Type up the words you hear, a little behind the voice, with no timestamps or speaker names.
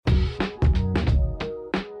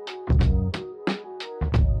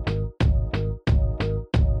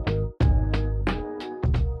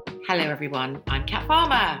Hello everyone, I'm Kat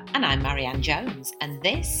Farmer. And I'm Marianne Jones, and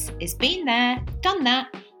this is Been There, Done That,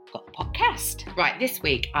 Got the podcast. Right, this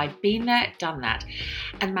week I've been there, done that.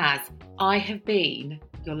 And Maz, I have been,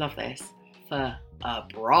 you'll love this, for a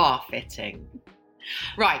bra fitting.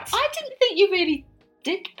 Right. I didn't think you really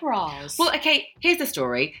did bras. Well, okay, here's the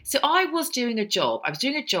story. So I was doing a job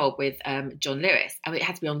with John Lewis, and it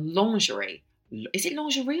had to be on lingerie. Is it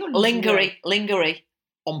lingerie or lingerie? Lingerie.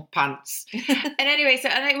 On pants. And anyway,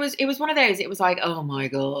 it was one of those, it was like, oh my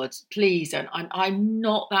God, please don't. I'm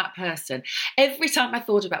not that person. Every time I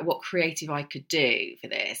thought about what creative I could do for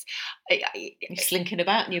this, You're slinking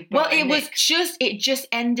about in your it just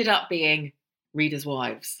ended up being Readers'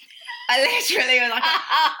 Wives. I literally was like,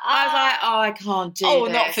 I can't do this. Oh,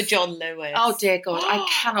 not for John Lewis. Oh dear God, I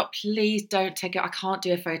cannot. Please don't take it. I can't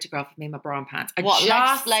do a photograph of me in my bra and pants.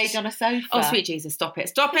 Legs laid on a sofa? Oh sweet Jesus, stop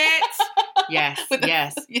it. Yes.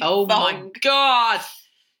 Oh thong. My God.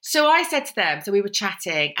 So I said to them, so we were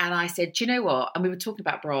chatting and I said, do you know what? And we were talking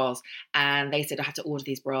about bras and they said I had to order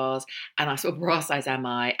these bras and I said, what bra size am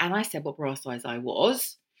I? And I said what bra size I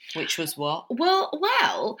was. Which was what?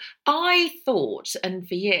 Well, I thought, and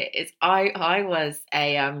for years, I was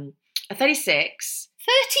a 36.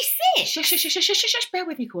 36? Shush, bear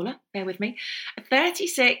with me, caller. Bear with me. A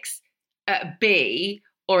 36 B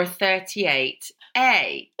or a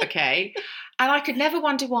 38A, okay? And I could never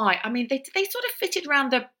wonder why. I mean, they sort of fitted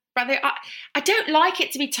around I don't like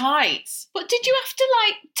it to be tight. But did you have to,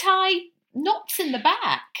 tie knots in the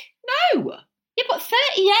back? No. Yeah, but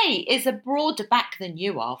 38 is a broader back than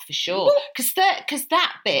you are, for sure. Because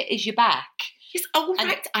that bit is your back. Yes,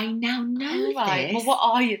 right. I now know right. this. Well, what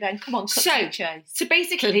are you then? Come on, cut to the chase. So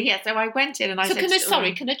basically, so I went in and I said...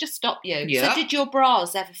 Can I just stop you? Yeah. So did your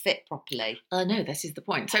bras ever fit properly? No, this is the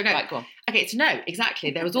point. So no. Right, go on. Okay, so no,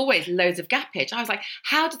 exactly. There was always loads of gappage. I was like,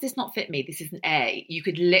 how does this not fit me? This is an A. You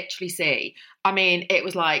could literally see. I mean, it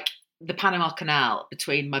was like the Panama Canal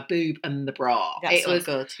between my boob and the bra. It was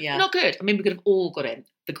good, yeah. Not good. I mean, we could have all got in.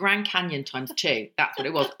 The Grand Canyon times 2. That's what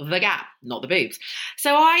it was. The gap, not the boobs.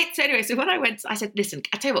 So when I went, I said, listen,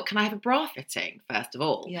 I tell you what, can I have a bra fitting first of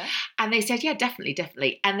all? Yeah. And they said, yeah,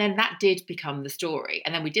 definitely. And then that did become the story.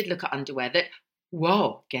 And then we did look at underwear that,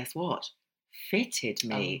 whoa, guess what? Fitted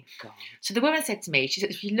me. Oh, God. So the woman said to me, she said,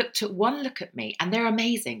 if you looked at one look at me, and they're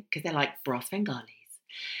amazing because they're like brass Bengalis.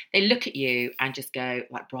 They look at you and just go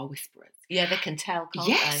like bra whisperers. Yeah, they can tell, can't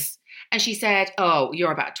they? Yes. And she said, oh,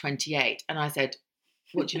 you're about 28. And I said,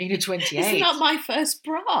 what do you mean a 28? Isn't that my first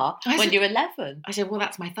bra when you're 11? I said, well,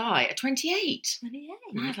 that's my thigh. A 28. 28.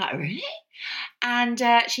 And I was like, really? And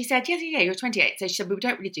she said, yeah, you're 28. So she said, we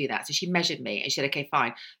don't really do that. So she measured me and she said, okay,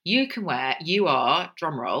 fine. You are,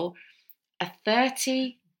 drum roll, a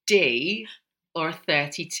 30D or a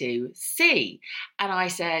 32C. And I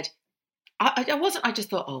said, I just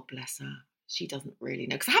thought, oh, bless her. She doesn't really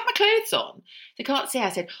know. Because I have my clothes on. They can't see. I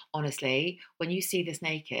said, honestly, when you see this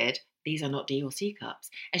naked, these are not D or C cups.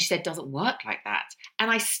 And she said, doesn't work like that. And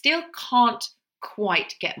I still can't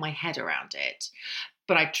quite get my head around it.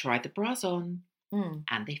 But I tried the bras on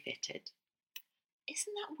and they fitted.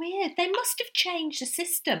 Isn't that weird? They must have changed the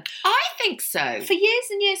system. I think so. For years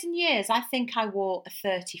and years and years, I think I wore a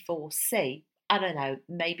 34C. I don't know,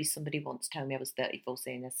 maybe somebody once told me I was 34C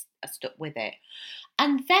and I stuck with it.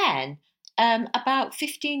 And then about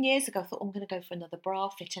 15 years ago, I thought, I'm going to go for another bra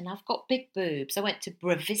fit, and I've got big boobs. I went to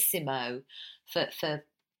Bravissimo for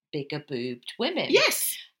bigger boobed women.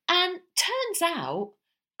 Yes. And turns out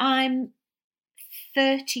I'm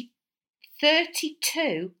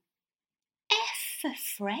 32 F for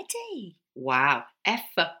Freddie. Wow. F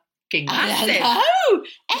fucking massive. Hello.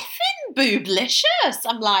 Effing booblicious.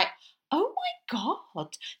 I'm like, oh my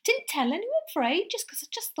God, didn't tell anyone for ages because I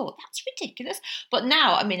just thought that's ridiculous. But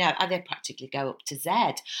now, I mean, they practically go up to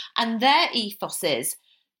Z. And their ethos is,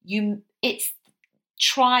 it's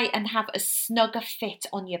try and have as snug a fit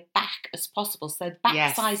on your back as possible. So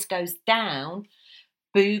back size goes down,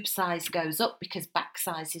 boob size goes up because back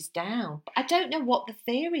size is down. But I don't know what the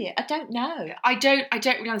theory is. I don't know. I don't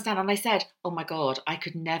really understand. And I said, oh my God, I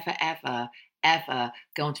could never, ever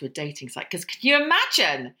go onto a dating site. Because can you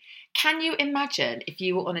imagine if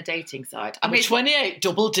you were on a dating site? I mean, 28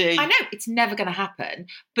 double D. I know, it's never going to happen.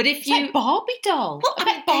 But if it's like Barbie doll. Well, I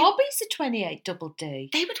bet Barbie's a 28 double D.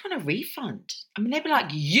 They would want a refund. I mean, they'd be like,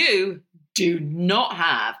 you do not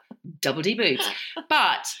have double D boobs.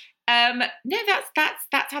 But no,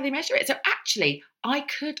 that's how they measure it. So actually, I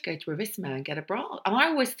could go to Bravissimo and get a bra. And I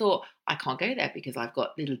always thought, I can't go there because I've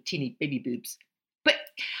got little teeny baby boobs. But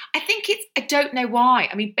I think I don't know why.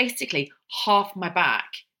 I mean, basically, half my back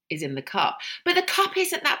is in the cup. But the cup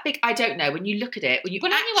isn't that big. I don't know. When you look at it,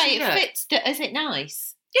 But anyway, it fits. Is it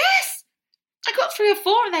nice? Yes, I got 3 or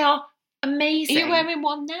 4 and they are amazing. Are you wearing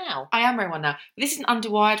one now? I am wearing one now. This is an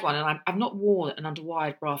underwired one, and I've not worn an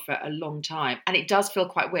underwired bra for a long time, and it does feel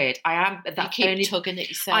quite weird. I am. That's you keep only tugging at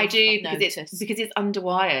yourself. I do I've because it's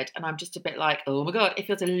underwired, and I'm just a bit like, oh my god, it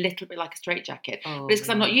feels a little bit like a straitjacket. Oh, But it's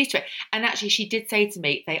because I'm not used to it. And actually, she did say to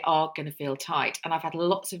me they are going to feel tight, and I've had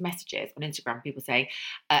lots of messages on Instagram, people saying,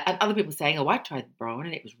 and other people saying, oh, I tried the bra on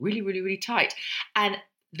and it was really, really, really tight. And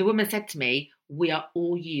the woman said to me, we are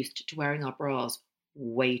all used to wearing our bras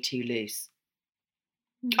way too loose.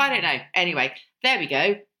 I don't know. Anyway, there we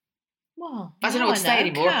go. Well, I don't know what to say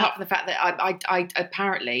anymore, Kat. apart from the fact that I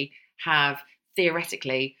apparently have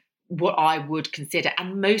theoretically what I would consider,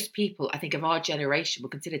 and most people, I think, of our generation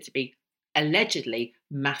would consider to be allegedly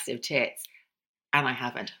massive tits, and I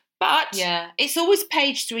haven't. But Yeah, it's always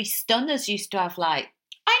page 3 stunners used to have like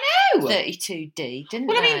I know. 32D, didn't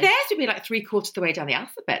Well, they? I mean, theirs would be like 3/4 of the way down the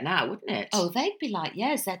alphabet now, wouldn't it? Oh, they'd be like,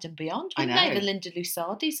 yeah, Z and beyond, I wouldn't they? know. The Linda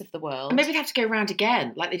Lusardis of the world. And maybe they'd have to go round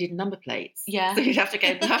again, like they did number plates. Yeah. So you'd have to go.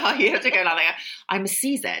 You have to go like, I'm a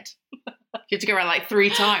CZ. You have to go around like 3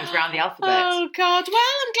 times around the alphabet. Oh, God. Well,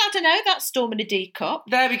 I'm glad to know that's storming a D cup.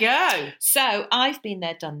 There we go. So I've been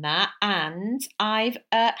there, done that, and I've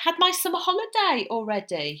had my summer holiday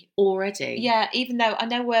already. Already? Yeah, even though I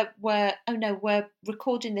know we're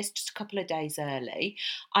recording this just a couple of days early.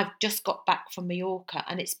 I've just got back from Mallorca,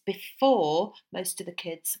 and it's before most of the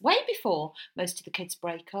kids, way before most of the kids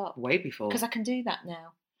break up. Way before. Because I can do that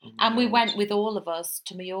now. Oh and we God. went with all of us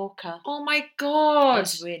to Mallorca. Oh my God. It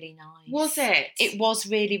was really nice. Was it? It was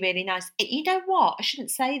really, really nice. You know what? I shouldn't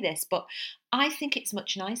say this, but I think it's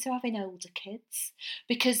much nicer having older kids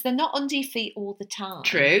because they're not under your feet all the time.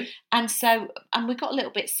 True. And we got a little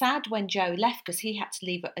bit sad when Joe left because he had to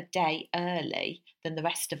leave a day early than the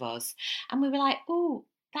rest of us. And we were like, oh,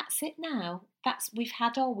 that's it now. We've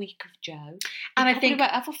had our week of Joe. And I probably think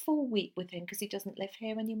won't have a full week with him because he doesn't live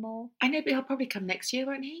here anymore. I know, but he'll probably come next year,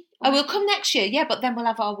 won't he? Oh, he'll come next year, yeah, but then we'll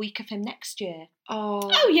have our week of him next year.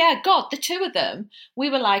 Oh Yeah, God, the two of them.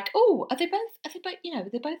 We were like, oh, are they both?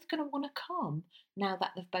 They're both going to want to come now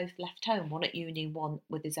that they've both left home. One at uni, one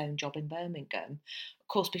with his own job in Birmingham. Of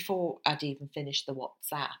course, before I'd even finished the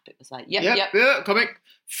WhatsApp, it was like, yep, coming.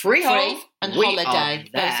 Freehold and we holiday. are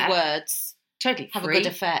there. Those words Totally have free a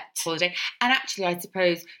good effect. holiday. And actually, I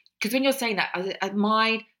suppose, because when you're saying that,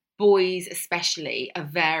 my boys especially are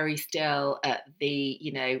very still at the,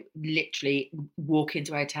 literally walk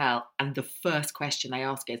into a hotel and the first question they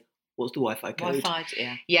ask is, what's the Wi-Fi code? Wi-Fi,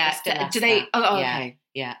 yeah. Yeah. Do they? That. Oh, Yeah. okay.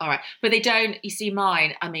 Yeah. All right. But they don't, you see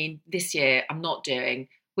mine, I mean, this year I'm not doing,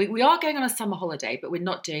 we are going on a summer holiday, but we're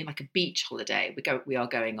not doing like a beach holiday. We're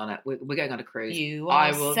going on a cruise. You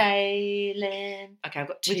are sailing. Okay, I've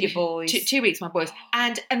got with your boys. 2 weeks, my boys.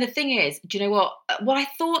 And the thing is, do you know what? Well, I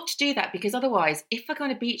thought to do that because otherwise, if I go on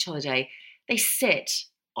a beach holiday, they sit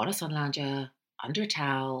on a sun lounger, under a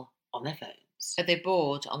towel, on their phones. Are they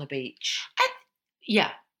bored on the beach? Yeah.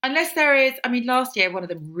 Unless there is, I mean, last year, one of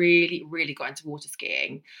them really, really got into water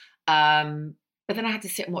skiing. But then I had to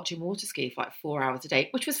sit and watch him water ski for like 4 hours a day,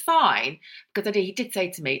 which was fine because he did say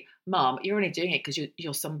to me, Mum, you're only doing it because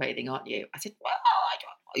you're sunbathing, aren't you? I said, well, I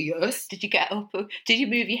don't know. Yes. Did you get up? Did you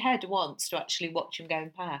move your head once to actually watch him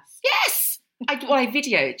going past? Yes. I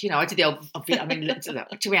videoed, I did the old, I mean,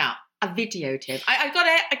 to me out. I videoed him. I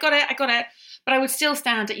got it. But I would still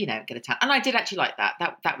stand at, get a tan. And I did actually like that.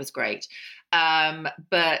 That was great.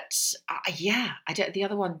 But I don't. The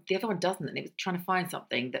other one doesn't. And it was trying to find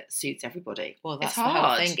something that suits everybody. Well, that's it's the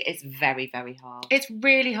hard. whole thing. It's very, very hard. It's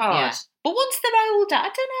really hard. Yeah. But once they're older, I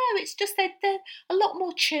don't know. It's just they're a lot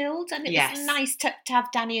more chilled, and it was nice to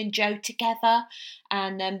have Danny and Joe together,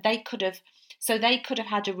 and they could have. So they could have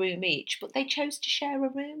had a room each, but they chose to share a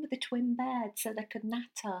room with a twin bed so they could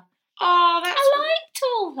natter. Oh, that's. I liked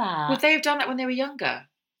all that. Would they have done that when they were younger?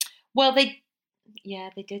 Well, they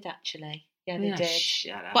did actually. Yeah, they did.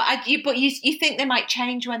 Shut up. But you think they might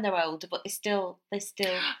change when they're older, but they still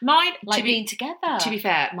Mine like being together. To be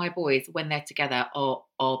fair, my boys when they're together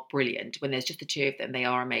are brilliant. When there's just the two of them, they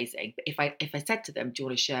are amazing. But if I said to them, "Do you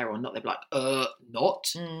want to share or not?" They'd be like, not."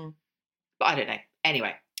 Mm. But I don't know.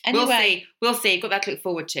 Anyway, we'll see. Got that to look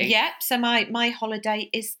forward to. Yeah. So my holiday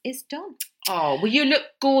is done. Oh, well, you look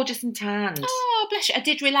gorgeous and tanned. Oh, bless you. I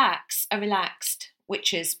did relax. I relaxed,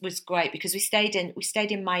 which was great because we stayed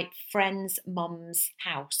in my friend's mum's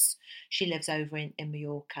house. She lives over in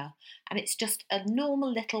Mallorca, and it's just a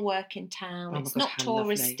normal little working town. It's not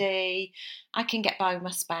touristy. Lovely. I can get by with my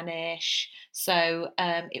Spanish, so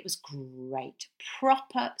it was great.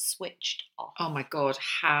 Proper switched off. Oh my God,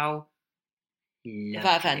 how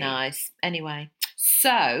lovely. Very nice. Anyway,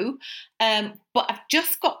 So, but I've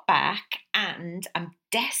just got back and I'm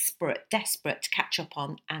desperate to catch up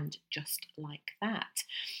on And Just Like That.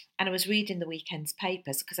 And I was reading the weekend's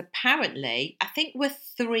papers because apparently, I think we're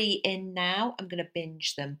 3 in now. I'm going to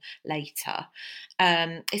binge them later.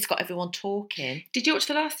 It's got everyone talking. Did you watch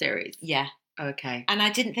the last series? Yeah. Okay. And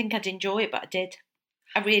I didn't think I'd enjoy it, but I did.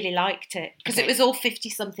 I really liked it because Okay. it was all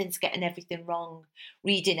 50-somethings getting everything wrong,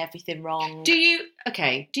 reading everything wrong. Do you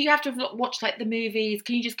have to watch like the movies?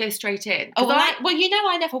 Can you just go straight in? Oh, well, you know,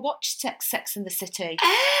 I never watched Sex and the City.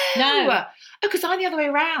 Oh, No. because I'm the other way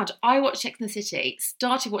around. I watched Sex and the City,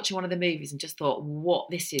 started watching one of the movies, and just thought, "What?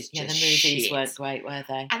 This is just the movies shit." weren't great, were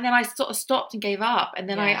they? And then I sort of stopped and gave up, and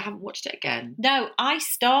then I Yeah. haven't watched it again. No, I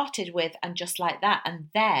started with And Just Like That, and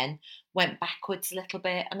then went backwards a little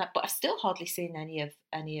bit, but I've still hardly seen any of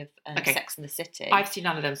Okay. Sex and the City. I've seen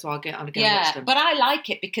none of them, so I'm going to watch them. But I like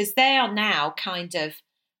it because they are now kind of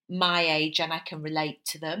my age, and I can relate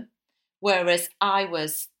to them. Whereas I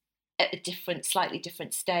was at a slightly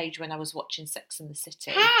different stage when I was watching Sex and the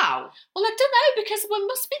City. How? Well, I don't know, because we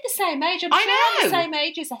must be the same age. I'm I sure I'm the know. same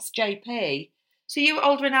age as SJP. So you were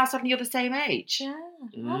older and now suddenly you're the same age? Yeah.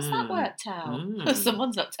 How's that worked out? Mm.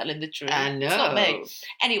 Someone's not telling the truth. I know. It's not me.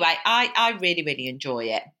 Anyway, I really, really enjoy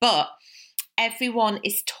it. But everyone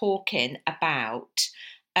is talking about,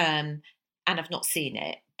 and I've not seen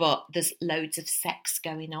it, but there's loads of sex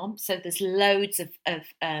going on. So there's loads of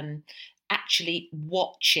actually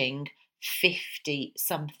watching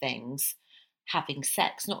 50-somethings having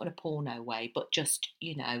sex, not in a porno way, but just,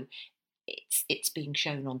 you know, it's being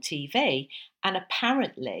shown on TV. And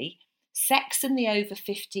apparently, sex in the over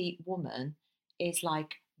 50 woman is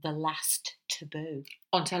like the last taboo.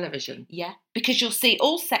 On television? Yeah, because you'll see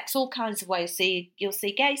all sex, all kinds of ways. You'll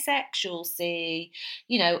see gay sex, you'll see,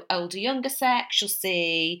 you know, older, younger sex, you'll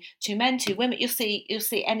see 2 men, 2 women, you'll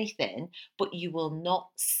see anything, but you will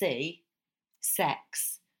not see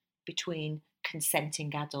sex between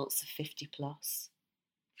consenting adults of 50 plus.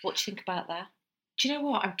 What do you think about that? Do you know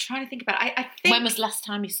what? I'm trying to think about it. I think... When was the last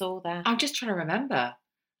time you saw that? I'm just trying to remember.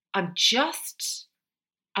 I'm just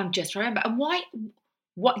trying to remember. And why...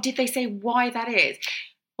 What did they say why that is?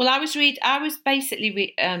 Well, I was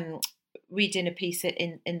basically reading a piece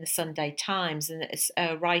in the Sunday Times, and it's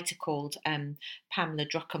a writer called Pamela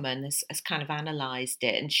Druckerman has kind of analysed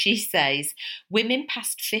it, and she says women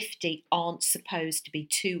past 50 aren't supposed to be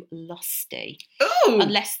too lusty. Ooh.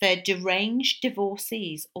 Unless they're deranged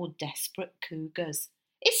divorcees or desperate cougars.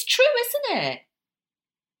 It's true, isn't it?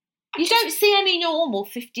 You don't see any normal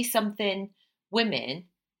 50-something women.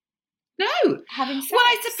 No. Having sex. Well,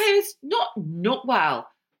 I suppose not well.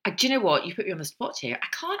 Do you know what? You put me on the spot here. I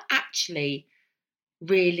can't actually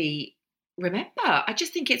really remember. I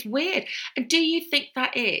just think it's weird. And do you think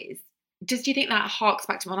that harks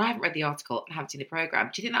back to, well, I haven't read the article and haven't seen the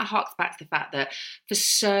programme. Do you think that harks back to the fact that for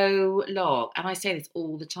so long, and I say this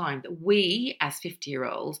all the time, that we as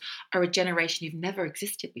 50-year-olds are a generation who've never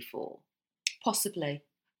existed before? Possibly.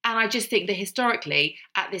 And I just think that historically,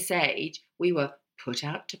 at this age, we were put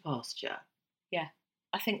out to pasture. Yeah,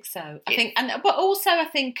 I think so. But also I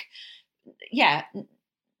think, yeah,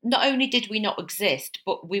 not only did we not exist,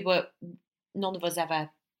 but none of us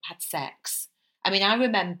ever had sex. I mean, I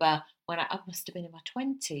remember when I must have been in my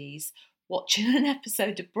 20s watching an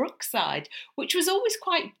episode of Brookside, which was always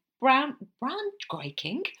quite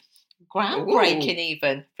groundbreaking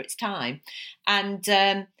even for its time.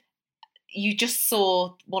 And you just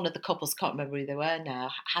saw one of the couples, can't remember who they were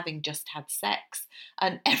now, having just had sex,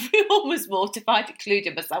 and everyone was mortified,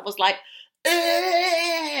 including myself. I was like,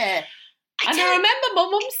 ugh. I remember my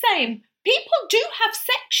mum saying, people do have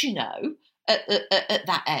sex, you know, at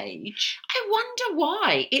that age. I wonder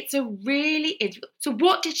why. So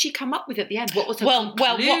what did she come up with at the end? What was her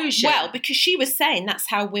conclusion? Well, because she was saying that's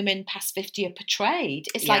how women past 50 are portrayed.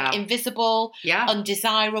 It's like invisible,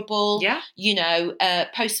 undesirable, you know,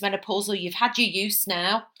 postmenopausal. You've had your use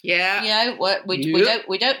now. Yeah. You know,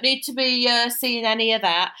 we don't need to be seeing any of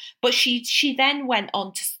that. But she then went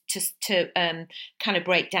on to kind of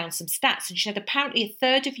break down some stats, and she said apparently a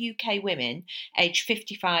third of UK women aged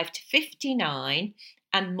 55 to 59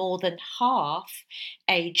 and more than half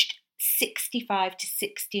aged 65 to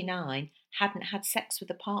 69 hadn't had sex with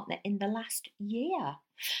a partner in the last year.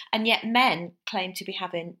 And yet men claim to be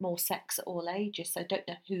having more sex at all ages, so I don't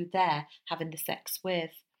know who they're having the sex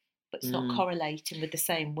with, but it's not correlating with the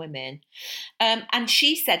same women. And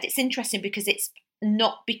she said it's interesting because it's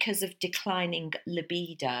not because of declining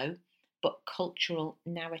libido, but cultural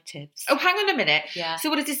narratives. Oh, hang on a minute. Yeah. So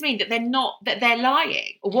what does this mean? That they're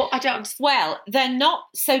lying? Or what? I don't understand. Well, they're not.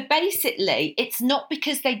 So basically, it's not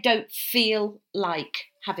because they don't feel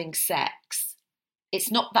like having sex. it's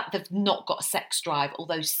not that they've not got a sex drive,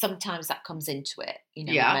 although sometimes that comes into it, you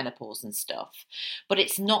know, Yeah. with menopause and stuff. But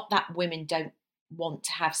it's not that women don't want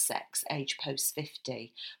to have sex age post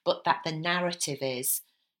 50, but that the narrative is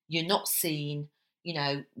you're not seen, you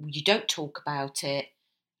know, you don't talk about it,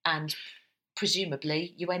 and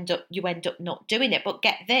presumably you end up not doing it. But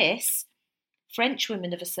get this, French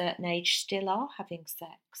women of a certain age still are having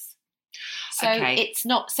sex. So Okay. it's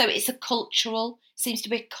not. So it's seems to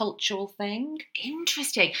be a cultural thing.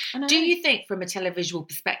 Interesting. I know. Do you think, from a televisual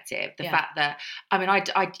perspective, the Yeah. fact that, I mean, I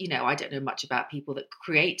don't know much about people that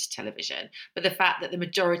create television, but the fact that the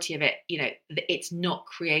majority of it, you know, it's not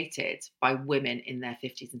created by women in their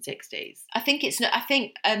 50s and 60s. I think it's not. I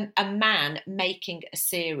think a man making a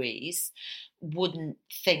series wouldn't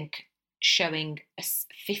think showing a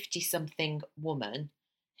 50-something woman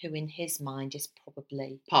who, in his mind, is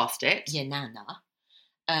probably Past it. your nana,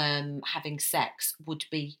 having sex would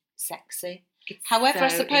be sexy. It's However, so I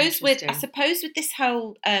suppose with interesting. this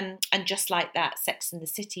whole and just like that Sex and the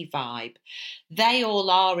City vibe, they all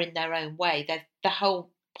are in their own way. The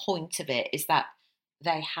whole point of it is that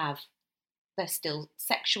they're still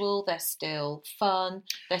sexual, they're still fun,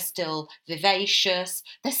 they're still vivacious,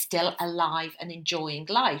 they're still alive and enjoying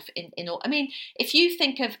life. In all, I mean, if you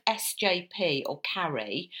think of SJP or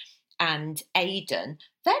Carrie and Aidan,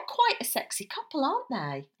 they're quite a sexy couple, aren't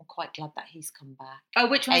they? I'm quite glad that he's come back. Oh,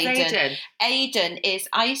 which one's Aidan? Aidan is,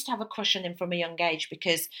 I used to have a crush on him from a young age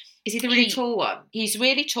because Is he the really tall one? He's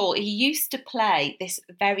really tall. He used to play this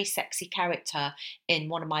very sexy character in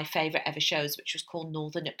one of my favourite ever shows, which was called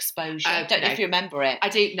Northern Exposure. I don't know if you remember it. I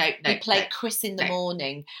do. No. He played Chris in the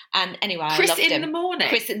morning, and anyway, Chris I loved him. in the morning.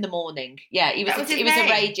 Chris in the morning. Yeah, he was a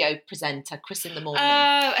radio presenter. Chris in the morning.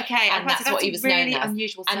 Oh, okay. And that's what he was really known as.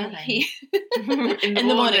 unusual And surname. he in the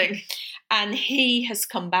morning. And he has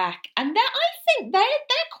come back, and I think they're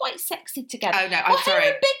quite sexy together. Oh no, I'm sorry.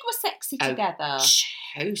 Her and Big were sexy together.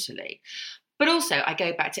 Totally. But also, I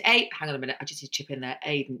go back to hang on a minute, I just need to chip in there.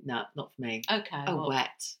 Aiden, no, not for me. Okay. Oh,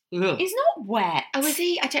 wet. Ugh. He's not wet. Oh, is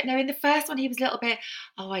he? I don't know. In the first one, he was a little bit,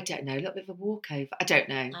 I don't know, a little bit of a walkover. I don't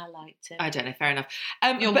know. I liked him. I don't know, fair enough.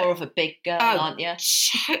 You're more of a big girl, aren't you?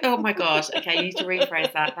 Oh my God. Okay, you need to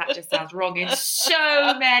rephrase that. That just sounds wrong in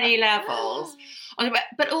so many levels.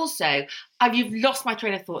 But also, you've lost my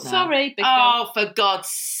train of thought now. Sorry, big girl. Oh, for God's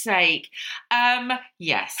sake.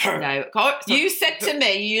 Yes. No. You said to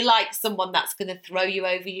me you like someone that's going to throw you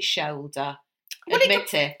over your shoulder.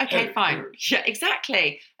 Admit it. Okay, fine. Yeah,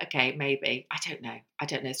 exactly. Okay, maybe. I don't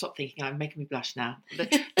know. Stop thinking. I'm making me blush now.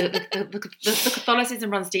 The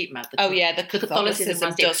Catholicism runs deep, Matt. The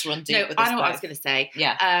Catholicism does run deep. No, I know what I was going to say.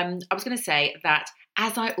 Yeah. I was going to say that,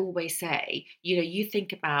 as I always say, you know, you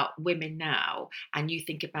think about women now, and you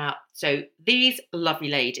think about, so these lovely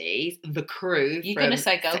ladies, the crew. You're going to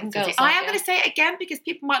say Golden Girls. I am going to say it again because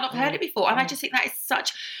people might not have heard it before, and I just think that is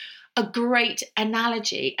such a great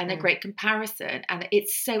analogy and a great comparison, and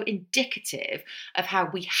it's so indicative of how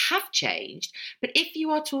we have changed. But if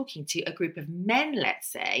you are talking to a group of men, let's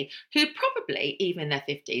say, who probably even in their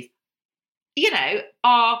 50s, you know,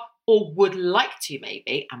 are or would like to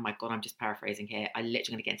maybe, and my God, I'm just paraphrasing here, I'm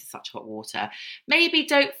literally going to get into such hot water, maybe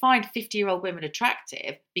don't find 50-year-old women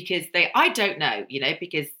attractive because I don't know, you know,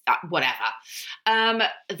 because whatever.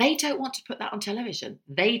 They don't want to put that on television.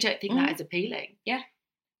 They don't think that is appealing. Yeah.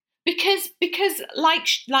 Because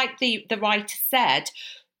like the writer said,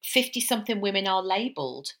 50-something women are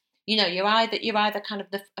labelled. You know, you're either kind of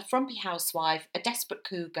a frumpy housewife, a desperate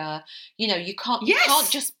cougar. You know, you can't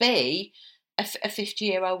just be a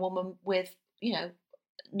 50-year-old woman with, you know,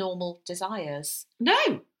 normal desires.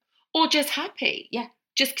 No, or just happy. Yeah,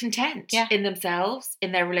 just content in themselves,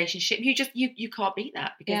 in their relationship. You can't beat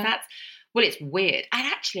that because that's, well, it's weird. And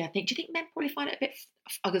actually, I think, do you think men probably find it a bit?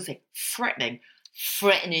 I'm going to say threatening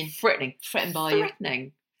by you.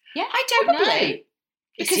 Threatening. Yeah, I don't know.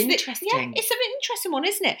 Because it's interesting. It's an interesting one,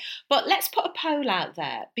 isn't it? But let's put a poll out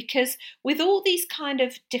there, because with all these kind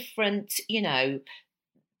of different, you know,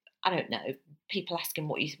 I don't know, people asking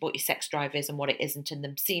what your sex drive is and what it isn't, and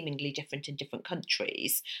them seemingly different in different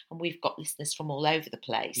countries, and we've got listeners from all over the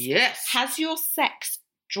place. Yes. Has your sex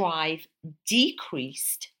drive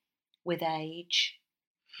decreased with age?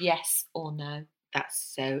 Yes or no?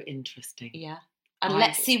 That's so interesting. Yeah. And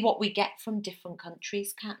let's see what we get from different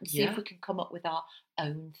countries, Kat, and see if we can come up with our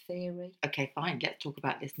own theory. Okay, fine. Let's talk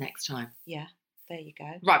about this next time. Yeah. There you go.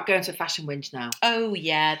 Right, we're going to a fashion whinge now. Oh,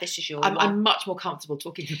 yeah, this is your one. I'm much more comfortable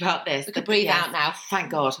talking about this. We can breathe out now.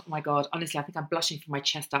 Thank God. Oh, my God. Honestly, I think I'm blushing from my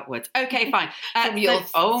chest upwards. Okay, fine. From your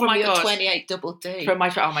 28 double D. From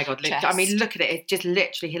my, oh, my God. Look, I mean, look at it. It's just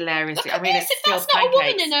literally hilarious. Look I mean, this. it's If still that's not pancakes. a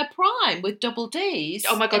woman in her prime with double Ds.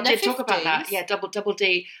 Oh, my God. Did Talk about that. Yeah, double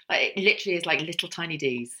D. Like, it literally is like little tiny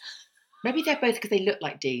Ds. Maybe they're both because they look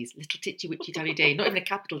like Ds. Little titchy witchy tiny D. Not even a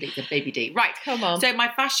capital D, it's a baby D. Right. Come on. So my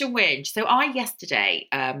fashion whinge. So I yesterday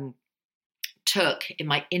took, in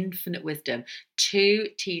my infinite wisdom, 2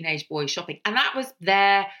 teenage boys shopping. And that was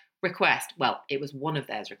their request. Well, it was one of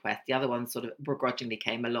theirs requests. The other one sort of begrudgingly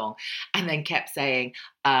came along and then kept saying,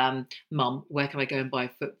 Mum, where can I go and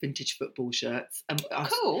buy vintage football shirts?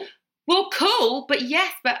 Cool. Well, cool, but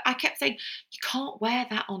yes, but I kept saying, you can't wear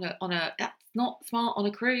that on a that's not smart on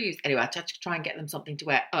a cruise. Anyway, I had to try and get them something to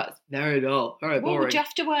wear. Oh, it's very dull, very boring. Well, would you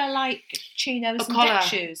have to wear like chinos and deck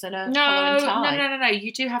shoes and a collar and tie? No.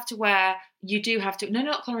 You do have to, no,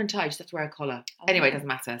 not collar and tie, you just have to wear a collar. Oh. Anyway, it doesn't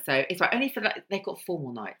matter. So it's right, only for that, they've got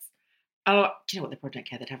formal nights. Oh, do you know what, they probably don't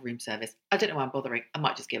care, they'd have room service. I don't know why I'm bothering. I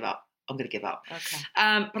might just give up. I'm going to give up. Okay.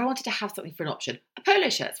 But I wanted to have something for an option. A polo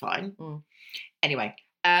shirt's fine. Anyway.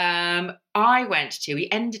 We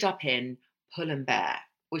ended up in Pull and Bear,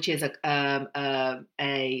 which is a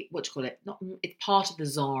what do you call it? It's part of the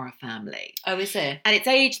Zara family. Oh, is it? And it's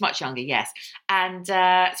aged much younger, yes. And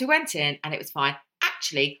so we went in, and it was fine.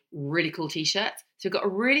 Actually, really cool t-shirts. So we got a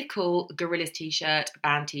really cool Gorillaz t-shirt, a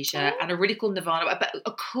band t-shirt, and a really cool Nirvana, but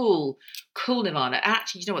a cool Nirvana. And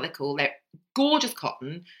actually, you know what they're called? They're gorgeous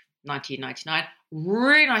cotton, $19.99.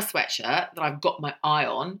 Really nice sweatshirt that I've got my eye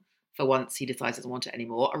on. For once he decides he doesn't want it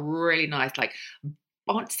anymore. A really nice, I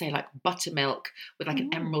want to say buttermilk with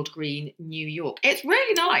an emerald green New York. It's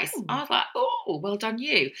really nice. I was like, oh, well done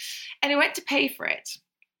you. And I went to pay for it.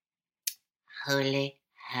 Holy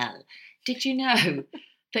hell. Did you know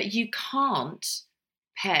that you can't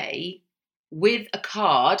pay with a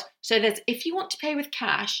card? So if you want to pay with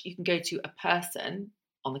cash, you can go to a person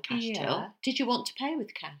on the cash till. Did you want to pay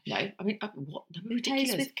with cash? No. I mean, what? Who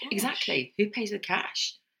pays with cash? Exactly. Who pays with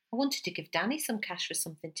cash? I wanted to give Danny some cash for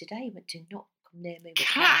something today. He went to not come near me with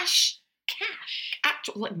cash. Cash.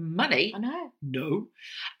 Actual money. I know. No.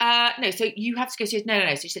 No. So you have to go to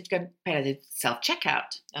no. So you said to go and pay at the self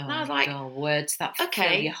checkout. Oh, and I was like, God, words that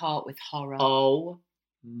fill your heart with horror. Oh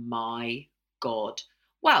my God.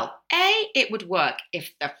 Well, it would work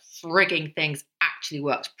if the frigging things actually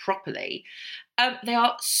worked properly. They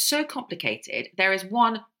are so complicated. There is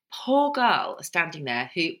one poor girl standing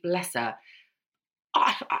there who, bless her,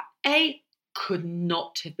 could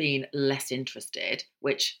not have been less interested,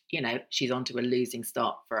 which, she's on to a losing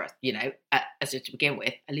start for us, as to begin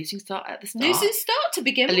with. A losing start at the start. Losing start to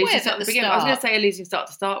begin with. I was going to say a losing start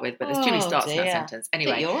to start with, but there's too many starts in that sentence.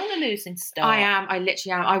 Anyway. But you're on a losing start. I am. I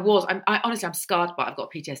literally am. Honestly, I'm scarred by it. I've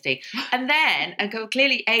got PTSD. And then,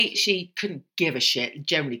 clearly, A, she couldn't give a shit,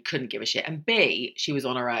 generally couldn't give a shit. And B, she was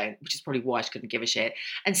on her own, which is probably why she couldn't give a shit.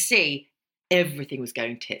 And C, everything was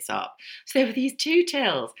going tits up. So there were these 2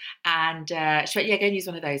 tills, and she went, go and use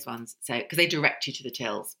one of those ones. So because they direct you to the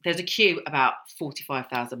tills. There's a queue about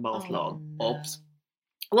 45,000 miles long. No. Obs.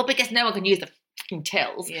 Well, because no one can use the fucking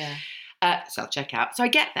tills. Yeah. Self-checkout. So I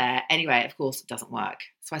get there. Anyway, of course, it doesn't work.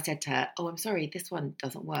 So I said to her, I'm sorry, this one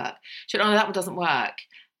doesn't work. She went, no, that one doesn't work.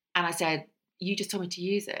 And I said, you just told me to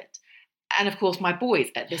use it. And of course, my boys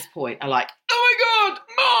at this point are like, oh my God,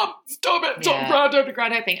 Mom, stop it, stop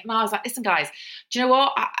grand opening. And I was like, listen, guys, do you know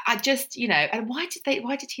what? I just, and why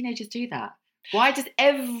did teenagers do that? Why does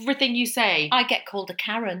everything you say? I get called a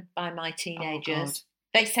Karen by my teenagers.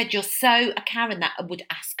 They said, you're so a Karen that I would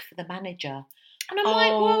ask for the manager. And I'm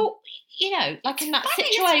like, well, in that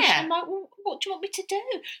situation, I'm like, well, what do you want me to do?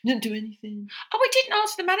 Don't do anything. Oh, I didn't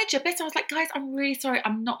ask the manager. But I was like, guys, I'm really sorry.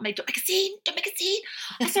 I'm not making, don't make a scene. Don't make a scene.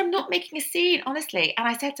 I said, I'm not making a scene, honestly. And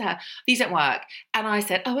I said to her, these don't work. And I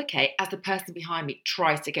said, oh, okay. As the person behind me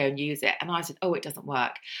tries to go and use it. And I said, oh, it doesn't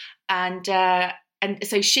work. And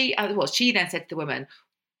so she then said to the woman,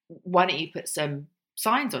 why don't you put some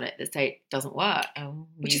signs on it that say it doesn't work,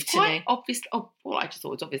 which is quite obvious. I just thought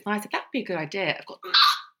it was obvious. And I said, that'd be a good idea. Of course,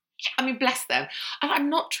 bless them. And I'm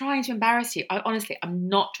not trying to embarrass you. I'm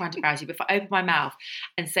not trying to embarrass you. But if I open my mouth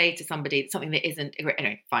and say to somebody something that isn't,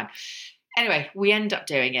 anyway, fine. Anyway, we end up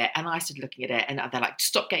doing it, and I stood looking at it, and they're like,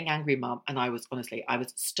 stop getting angry, Mum. And I was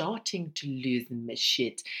starting to lose my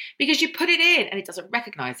shit, because you put it in and it doesn't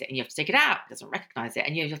recognise it, and you have to take it out. It doesn't recognise it,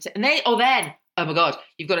 and you have to, oh my God,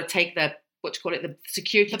 you've got to take the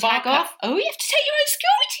security tag off. Oh, you have to take your own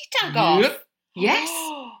security tag off? Yep. Yes.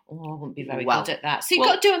 Oh, I wouldn't be very good at that. So you've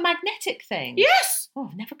got to do a magnetic thing. Yes. Oh,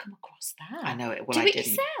 I've never come across that. I know it. Well, Do I it didn't.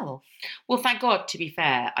 yourself. Well, thank God, to be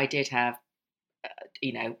fair, I did have,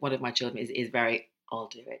 one of my children is very, I'll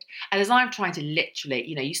do it. And as I'm trying to literally,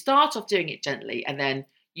 you start off doing it gently and then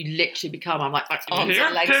you literally become, I'm like, Arms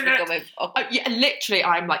and legs becoming. yeah, literally,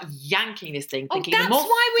 I'm like yanking this thing, thinking that's the more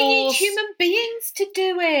why we need force, human beings to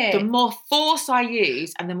do it. the more force I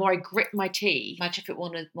use and the more I grit my teeth. Imagine if it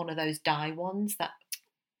one of those dye ones that.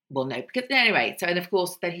 Well, no, because anyway, so and of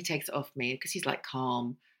course, then he takes it off me because he's like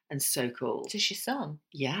calm and so cool. Does your son?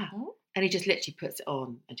 Yeah. Oh. And he just literally puts it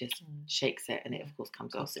on and just shakes it, and it of course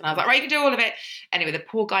comes off. And I was comes. like, right, you can do all of it. Anyway, the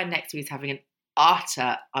poor guy next to me is having an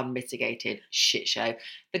utter unmitigated shit show.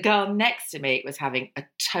 The girl next to me was having a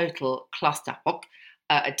total clusterfuck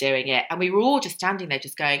at doing it, and we were all just standing there,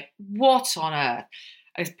 just going, "What on earth?"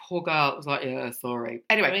 And this poor girl was like, "Yeah, sorry."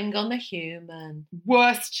 Anyway, bring on the human.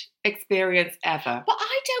 Worst experience ever. But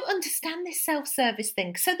I don't understand this self-service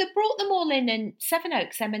thing. So they brought them all in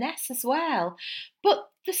Sevenoaks M&S as well, but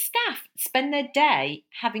the staff spend their day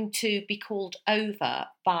having to be called over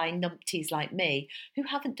by numpties like me who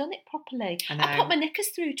haven't done it properly. I put my knickers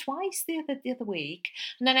through twice the other week,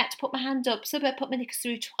 and then I had to put my hand up, so I put my knickers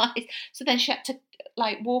through twice. So then she had to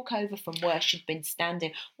walk over from where she'd been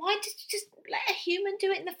standing. Why did you just let a human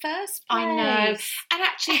do it in the first place? I know. And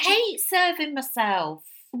actually, I hate serving myself.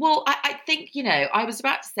 Well, I think, I was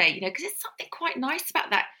about to say, because it's something quite nice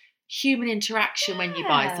about that human interaction when you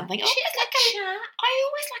buy something. She has like a chat. I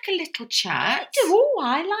always like a little chat. I do. Oh,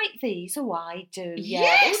 I like these. Oh, I do. Yeah.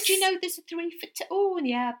 Yes. Oh, do you know there's a 3 for 2? Oh,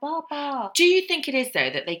 yeah, bar. Do you think it is, though,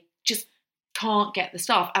 that they just can't get the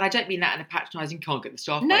staff? And I don't mean that in a patronising, can't get the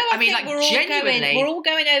staff. No, way. I mean, like, genuinely. We're all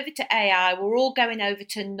going over to AI. We're all going over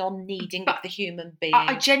to non-needing of the human being.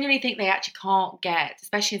 I genuinely think they actually can't get,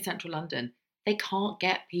 especially in central London, they can't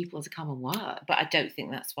get people to come and work. But I don't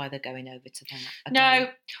think that's why they're going over to that. No.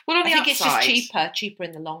 Well, on the I think upside, it's just cheaper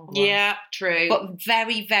in the long run. Yeah, true. But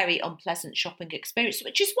very, very unpleasant shopping experience,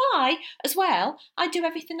 which is why, as well, I do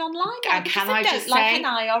everything online now, and because can I don't just like say, an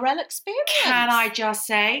IRL experience. Can I just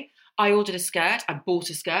say, I ordered a skirt. I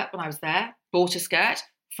bought a skirt when I was there. Bought a skirt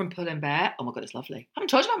from Pull & Bear. Oh my God, it's lovely. I haven't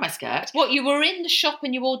told you about my skirt. What, you were in the shop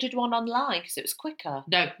and you ordered one online because it was quicker?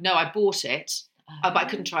 No, I bought it. But I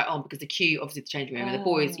couldn't try it on because the queue, obviously, the changing room, and the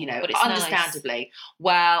boys, but it's understandably. Nice.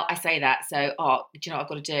 Well, I say that, so, do you know what I've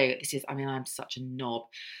got to do? I'm such a knob.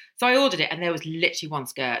 So I ordered it, and there was literally one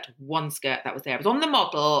skirt that was there. It was on the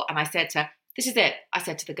model, and I said to her, this is it. I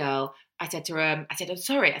said to the girl, I said, I'm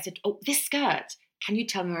sorry. I said, this skirt, can you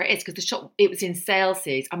tell me where it is? Because the shop, it was in sales.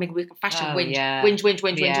 I mean, fashion whinge.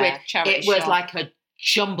 It was like a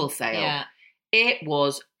jumble sale. Yeah. It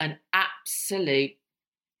was an absolute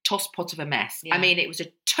tosspot of a mess. Yeah. I mean, it was a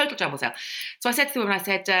total jumble sale. So I said to the woman, I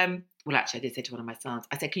said, well, actually, I did say to one of my sons,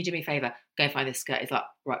 I said, can you do me a favour? Go and find this skirt. He's like,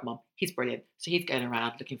 right, Mum, he's brilliant. So he's going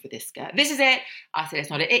around looking for this skirt. This is it. I said, it's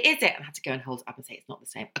not it. It is it. And I had to go and hold it up and say, it's not the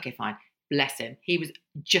same. Okay, fine. Bless him. He was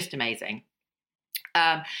just amazing.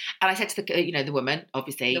 And I said to the woman,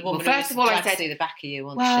 obviously. First of all, I said, to the back of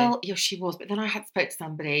you, yes, she was. But then I had spoke to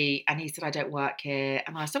somebody, and he said, I don't work here.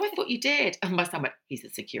 And I said, I thought you did. And my son went, he's a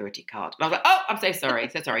security card. And I was like, oh, I'm so sorry.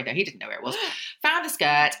 So sorry. No, he didn't know where it was. Found the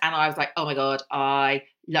skirt, and I was like, oh my God,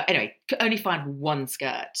 anyway, could only find one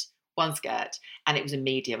skirt, and it was a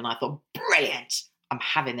medium. And I thought, brilliant. I'm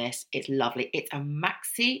having this. It's lovely. It's a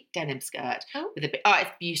maxi denim skirt with a bit. Oh,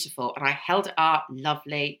 it's beautiful. And I held it up.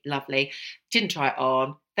 Lovely, lovely. Didn't try it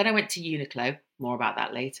on. Then I went to Uniqlo. More about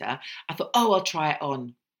that later. I thought, I'll try it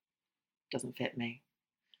on. Doesn't fit me.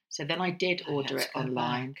 So then I did order it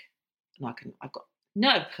online. No,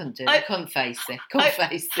 couldn't do it. Couldn't face it.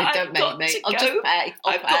 Don't make me. I'll just pay.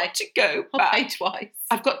 I've got to go back. I'll pay twice.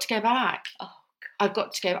 I've got to go back. Oh. I've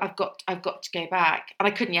got to go back. And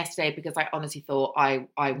I couldn't yesterday because I honestly thought I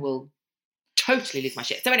will totally lose my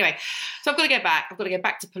shit. So anyway, I've got to go back. I've got to go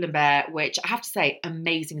back to Pull & Bear, which I have to say,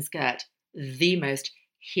 amazing skirt. The most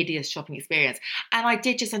hideous shopping experience. And I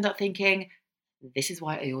did just end up thinking, this is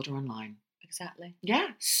why I order online. Exactly. Yeah,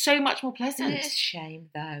 so much more pleasant. It's a shame,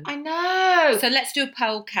 though. I know. So let's do a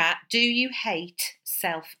poll, Kat. Do you hate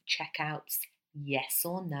self-checkouts? Yes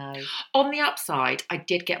or no? On the upside, I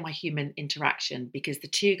did get my human interaction because the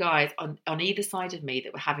two guys on either side of me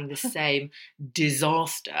that were having the same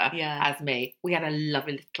disaster as me, we had a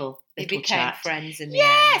lovely little chat. We became friends in the end.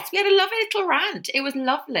 Yes, we had a lovely little rant. It was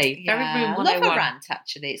lovely. Yeah, Very room 101. I love a rant,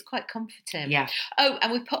 actually. It's quite comforting. Yeah. Oh,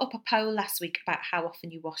 and we put up a poll last week about how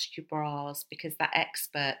often you washed your bras because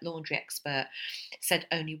that laundry expert, said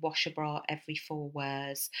only wash a bra every 4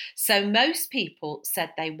 wears. So most people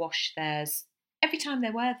said they wash theirs every time they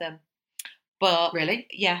wear them. But Really?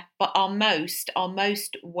 yeah, but our most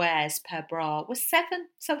wears per bra was 7.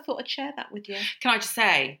 So I thought I'd share that with you. Can I just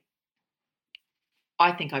say,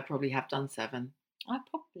 I think I probably have done 7. I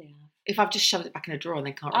probably have. If I've just shoved it back in a drawer and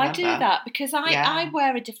then can't I remember. do that because I Yeah.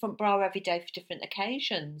 wear a different bra every day for different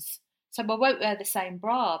occasions. So I won't wear the same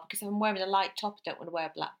bra because if I'm wearing a light top, I don't want to wear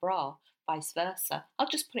a black bra, vice versa. I'll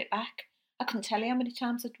just put it back. I couldn't tell you how many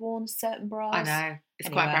times I'd worn certain bras. I know. It's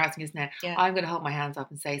quite embarrassing, isn't it? Yeah. I'm going to hold my hands up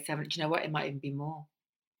and say 7. Do you know what? It might even be more.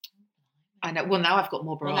 I know. Well, now I've got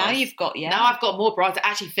more bras. Well, now you've got, Now I've got more bras that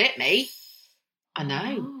actually fit me. I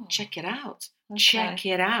know. Oh. Check it out. Okay. Check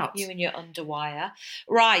it out. You and your underwire.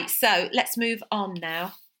 Right, so let's move on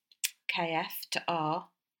now. KF to R,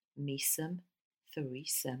 mesome,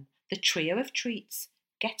 threesome. The trio of treats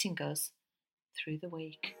getting us through the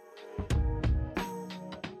week.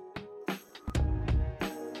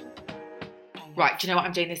 Right, do you know what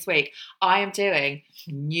I'm doing this week? I am doing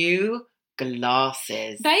new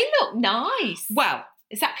glasses. They look nice. Well,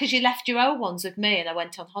 is that because you left your old ones with me and I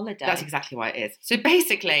went on holiday? that's exactly why it is. So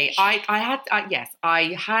basically, I had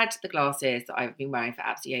the glasses that I've been wearing for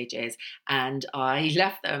absolutely ages, and I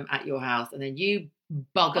left them at your house, and then you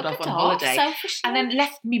buggered off on holiday, selfishly. and then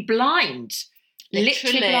left me blind,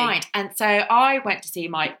 literally blind. And so I went to see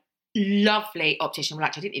my lovely optician. Well,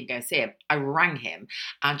 actually, I didn't even go and see him. I rang him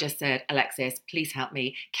and just said, Alexis, please help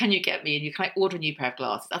me. Can you get me? And can I order a new pair of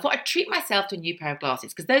glasses? I thought I'd treat myself to a new pair of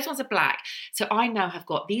glasses because those ones are black. So I now have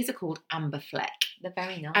got, these are called Amber Fleck. They're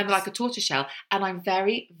very nice. And like a tortoiseshell. And I'm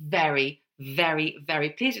very, very, very,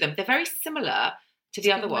 very pleased with them. They're very similar to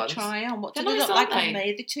the other ones. Try on. What do They're they nice, look like aren't on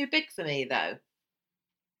they? me? They're too big for me, though.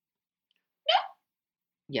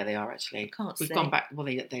 Yeah, they are actually. Can't We've see. gone back. Well,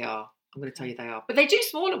 they are. I'm going to tell you they are. But they do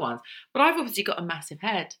smaller ones. But I've obviously got a massive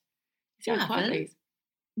head. See, I'm quite pleased.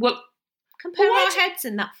 Well, compare our heads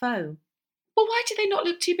in that phone. Well, why do they not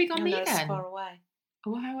look too big on me then? It's far away.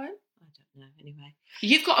 Oh, how? I don't know. Anyway,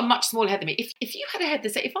 you've got a much smaller head than me. If you had a head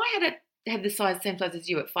if I had a head the same size as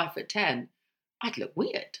you at 5'10", I'd look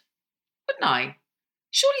weird, wouldn't I?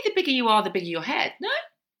 Surely the bigger you are, the bigger your head. No,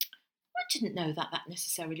 I didn't know that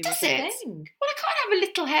necessarily Does was a it? thing. Well, I can't have a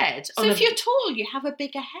little head. So if you're tall, you have a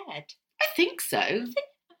bigger head. I think so.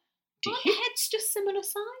 Do Aren't you? heads just similar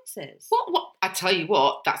sizes? What? I tell you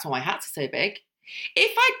what, that's why my hats are so big.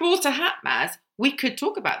 If I brought a hat, Maz, we could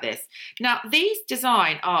talk about this. Now, these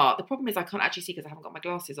design are, the problem is I can't actually see because I haven't got my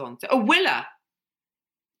glasses on. So, Willa.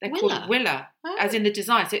 They're called Willa, as in the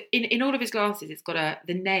design. So in all of his glasses, it's got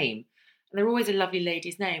the name. And they're always a lovely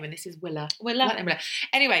lady's name, and this is Willa. Willa.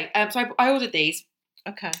 Anyway, so I ordered these.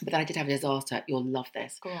 Okay. But then I did have a disaster. You'll love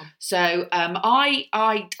this. Go on. So so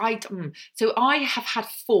I have had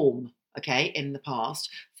form, okay, in the past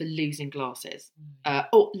for losing glasses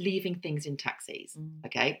or leaving things in taxis,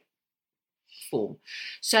 okay. Form.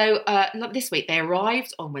 So this week they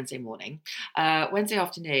arrived on Wednesday morning. Wednesday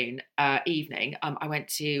afternoon, evening, I went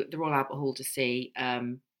to the Royal Albert Hall to see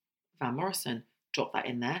Van Morrison. Drop that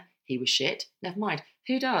in there. He was shit. Never mind.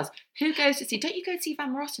 Who does? Who goes to see? Don't you go to see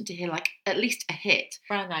Van Morrison to hear like at least a hit?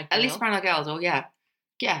 Brown Eyed Girl. At least Brown Eyed Girls. Or yeah.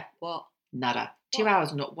 What? Nada. 2 hours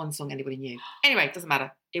and not one song anybody knew. Anyway, it doesn't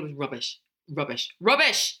matter. It was rubbish.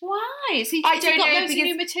 Why? Has he I don't got know, loads of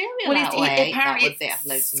new material well, out? Apparently they have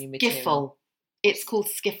loads of new material. Skiffle. It's called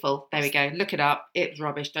Skiffle. There we go. Look it up. It's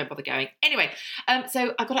rubbish. Don't bother going. Anyway,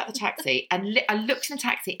 so I got out the taxi and I looked in the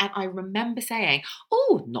taxi and I remember saying,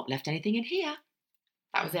 "Oh, not left anything in here."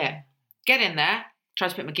 That was it. Get in there. Tried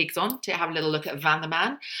to put my gigs on to have a little look at Van the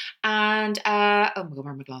Man. And, oh my God,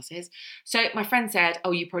 where are my glasses? So my friend said,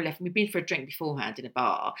 oh, you probably left them. We'd been for a drink beforehand in a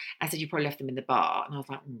bar. I said, you probably left them in the bar. And I was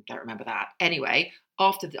like, don't remember that. Anyway,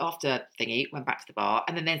 after thingy, went back to the bar.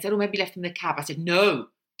 And then they said, oh, maybe you left them in the cab. I said, no,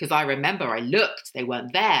 because I remember I looked. They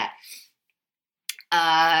weren't there.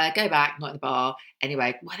 Go back, not in the bar.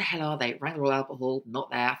 Anyway, where the hell are they? Rang the Royal Albert Hall, not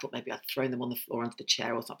there. I thought maybe I'd thrown them on the floor under the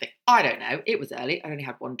chair or something. I don't know. It was early. I only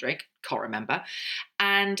had one drink. Can't remember.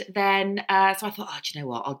 And then, so I thought, oh, do you know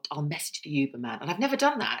what? I'll message the Uber man. And I've never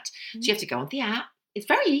done that. So you have to go on the app. It's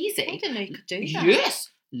very easy. I didn't know you could do that.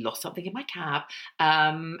 Yes. Lost something in my cab.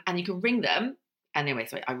 And you can ring them. Anyway,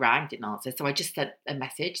 so I rang, didn't answer. So I just sent a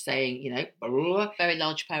message saying, blah, blah, blah. Very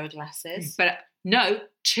large pair of glasses. But no,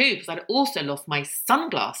 2, because I'd also lost my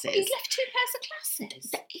sunglasses. He's left 2 pairs of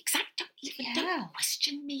glasses. Exactly. Don't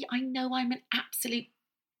question me. I know I'm an absolute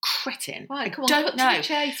cretin. Right, come on, don't cut know. to the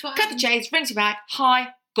chase. Cut the chase, rings me back. Hi,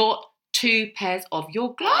 got 2 pairs of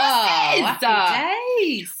your glasses. Oh, happy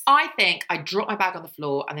days. I think I dropped my bag on the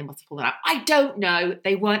floor and they must have fallen out. I don't know.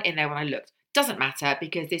 They weren't in there when I looked. Doesn't matter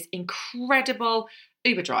because this incredible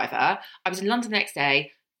Uber driver, I was in London the next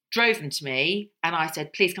day, drove them to me, and I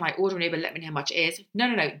said, please, can I order an Uber? Let me know how much it is.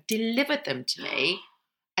 No. Delivered them to me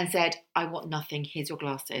and said, I want nothing. Here's your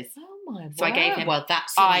glasses. Oh my word. So I gave him. Well,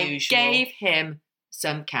 that's unusual. I gave him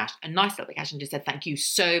some cash, a nice little bit of cash, and just said, thank you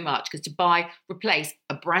so much. Because to replace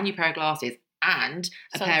a brand new pair of glasses and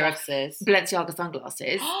a pair of Balenciaga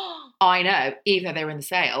sunglasses, I know, even though they were in the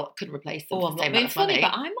sale, couldn't replace them for the same amount of money.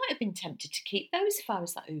 But I might have been tempted to keep those if I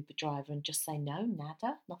was that Uber driver and just say, no,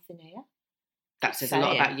 nada, nothing here. That says a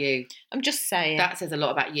lot about you. I'm just saying. That says a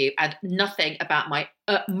lot about you, and nothing about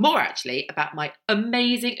more actually, about my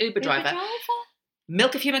amazing Uber driver.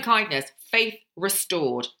 Milk of human kindness, faith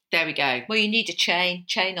restored. There we go. Well, you need a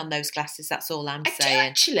chain on those glasses. That's all I'm saying.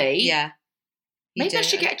 Actually, yeah. Maybe I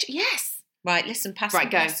should get. Yes. Right, listen, pass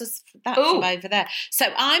go. Us that from over there. So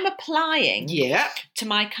I'm applying to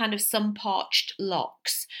my kind of sun-parched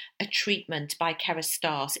locks a treatment by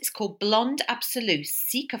Kerastase. It's called Blonde Absolute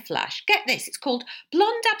Seeker Flash. Get this, it's called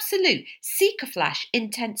Blonde Absolute Seeker Flash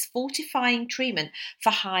Intense Fortifying Treatment for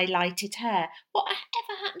Highlighted Hair. Whatever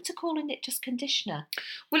happened to calling it just conditioner?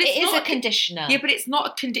 Well, it is a conditioner. Yeah, but it's not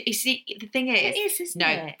a conditioner. You see, the thing is... It is, isn't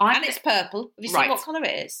it? And it's purple. Have you seen what colour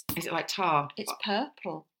it is? Is it like tar? It's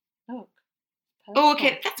purple. Look. Oh,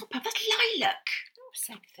 okay, that's not purple, that's lilac. Oh,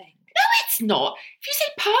 same thing. No, it's not. If you say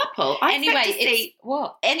purple,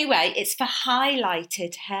 Anyway, it's for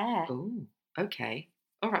highlighted hair. Oh, okay.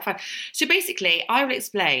 All right, fine. So basically, I will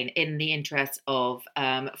explain in the interest of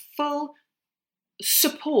full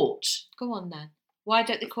support. Go on then. Why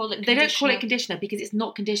don't they call it conditioner? They don't call it conditioner because it's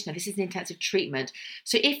not conditioner. This is an intensive treatment.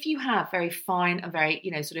 So if you have very fine and very,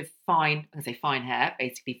 sort of fine, I say fine hair,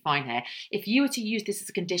 basically fine hair, if you were to use this as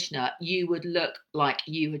a conditioner, you would look like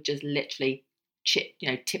you had just literally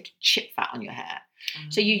tipped chip fat on your hair.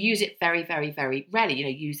 So you use it very, very, very rarely. You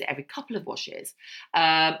use it every couple of washes.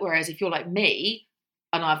 Whereas if you're like me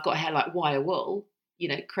and I've got hair like wire wool,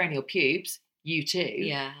 cranial pubes, you too.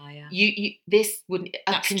 Yeah. This wouldn't,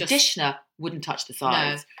 a conditioner wouldn't touch the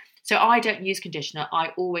sides. No. So I don't use conditioner. I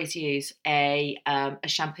always use a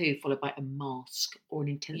shampoo followed by a mask or an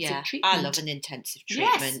intensive treatment. I love an intensive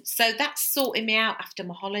treatment. Yes. So that's sorting me out after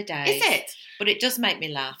my holidays. Is it? But it does make me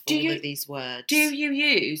laugh, all of these words. Do you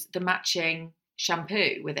use the matching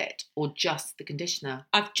shampoo with it or just the conditioner?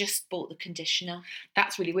 I've just bought the conditioner.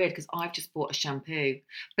 That's really weird because I've just bought a shampoo.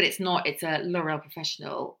 But it's not, it's a L'Oreal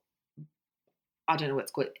Professional. I don't know what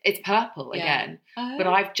it's called. It's purple again. Oh. But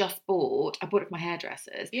I bought it for my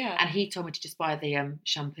hairdressers. Yeah. And he told me to just buy the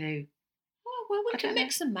shampoo. Oh, well, we can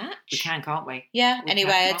mix and match. We can, can't we? Yeah.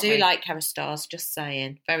 Anyway, I do like Kerastase, just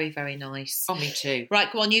saying. Very, very nice. Oh, me too.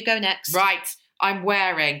 Right, go on, you go next. Right.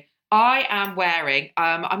 I am wearing,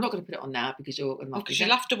 I'm not going to put it on now because you'll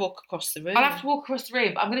have to walk across the room. I'll have to walk across the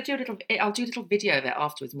room, but I'll do a little video of it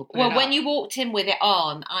afterwards. And we'll put it up. When you walked in with it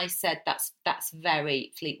on, I said that's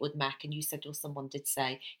very Fleetwood Mac, and you said, or someone did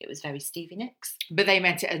say it was very Stevie Nicks. But they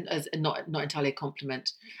meant it as not entirely a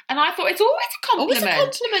compliment, and I thought it's always a compliment. Always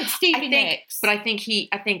a compliment, Stevie Nicks. But I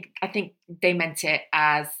think they meant it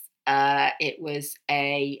as it was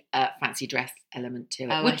a fancy dress element to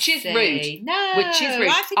it, which is rude. No, which is rude.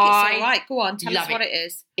 I think it's all right. Go on, tell us what it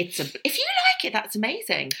is. If you like it, that's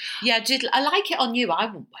amazing. Yeah, I like it on you. I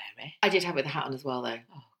wouldn't wear it. I did have it with the hat on as well, though.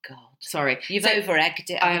 Oh God, sorry, you've over-egged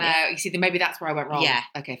it. I know. You see, maybe that's where I went wrong. Yeah.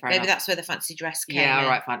 Okay, fair maybe enough. That's where the fancy dress came. Yeah, in.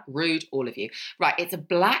 all right, fine. Rude, all of you. Right, it's a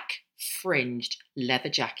black fringed leather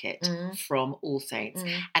jacket from All Saints,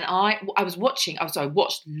 and I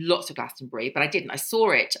watched lots of Glastonbury, but I didn't. I saw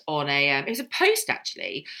it on it was a post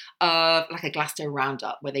actually of like a Glasgow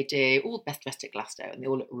roundup where they do all the best dressed at Glasgow, and they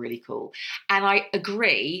all look really cool. And I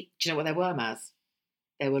agree. Do you know what there were, Maz?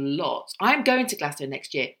 There were lots. I'm going to Glasgow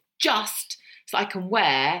next year just so I can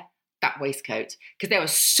wear that waistcoat, because there were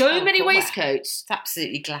so many waistcoats. It's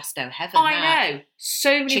absolutely Glasgow heaven. I know,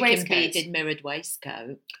 so many waistcoats. Chicken beaded mirrored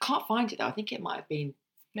waistcoat. I can't find it though. I think it might have been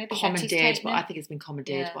maybe commandeered, but I think it's been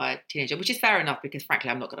commandeered by a teenager, which is fair enough because frankly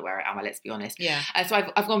I'm not going to wear it, am I? Let's be honest. Yeah. So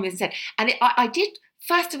I've gone with it instead, and I did.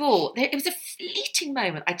 First of all, it was a fleeting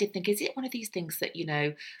moment. I did think, is it one of these things that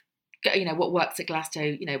what works at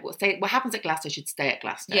Glasgow? What happens at Glasgow should stay at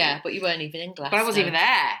Glasgow. Yeah, but you weren't even in Glasgow. But I wasn't even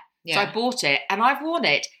there. Yeah. So I bought it, and I've worn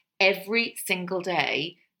it every single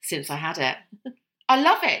day since I had it. I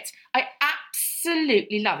love it. I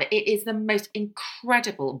absolutely love it. It is the most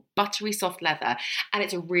incredible buttery soft leather, and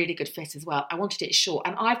it's a really good fit as well. I wanted it short,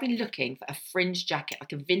 and I've been looking for a fringe jacket,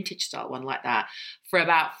 like a vintage style one like that, for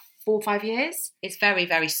about 4 or 5 years. It's very,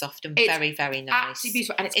 very soft and very, very nice. Absolutely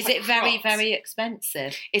beautiful. And is it very, very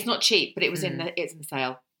expensive? It's not cheap, but it's in the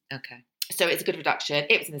sale. Okay. So it's a good reduction.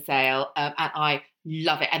 It was in the sale, and I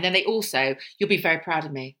love it. And then you'll be very proud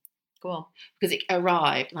of me. Go on. Because it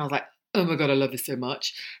arrived, and I was like, oh my God, I love this so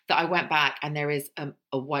much, that I went back and there is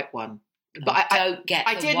a white one. But I don't get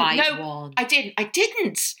I the didn't. white No, one. I didn't. I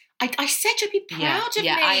said you'd be proud of me.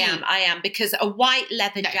 I am, because a white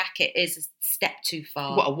leather jacket is a step too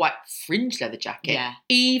far. What, a white fringe leather jacket? Yeah.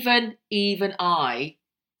 Even I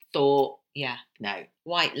thought, yeah, no.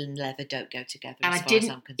 White and leather don't go together, And as I far as I'm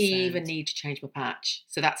didn't concerned. even need to change my patch.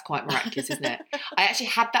 So that's quite miraculous, isn't it? I actually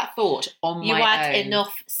had that thought on You my had own.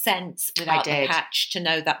 enough sense without the patch to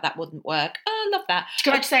know that wouldn't work. Oh, I love that.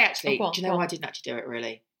 Can I just say, actually, do you know why I didn't actually do it,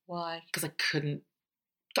 really? Why? Because I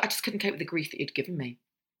just couldn't cope with the grief that you'd given me.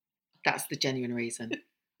 That's the genuine reason.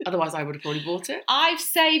 Otherwise, I would have probably bought it. I've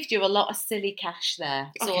saved you a lot of silly cash there.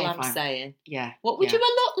 That's all I'm fine. saying. Yeah. What would you have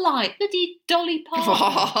looked like? Bloody Dolly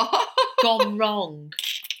Parton. Gone wrong.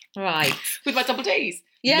 Right. With my double D's.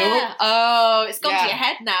 Yeah. Nope. Oh, it's gone to your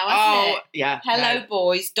head now, hasn't it? Yeah. Hello,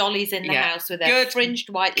 boys. Dolly's in the house with a fringed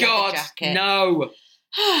white leather jacket. No.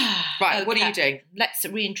 Right, okay. What are you doing? Let's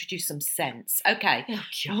reintroduce some sense. Okay. Oh,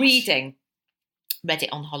 Reading. Read it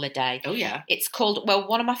on holiday. Oh, yeah. It's called, well,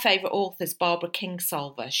 one of my favourite authors, Barbara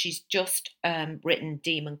Kingsolver. She's just written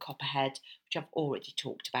Demon Copperhead, which I've already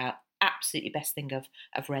talked about. Absolutely best thing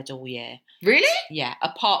I've read all year. Really? Yeah,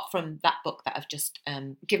 apart from that book that I've just...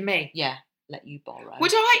 Give me. Yeah, let you borrow.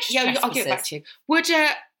 Would I? Yeah, I'll give it back to you.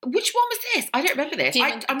 Which one was this? I don't remember this.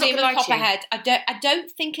 I'm not going to lie to you. Copperhead. I don't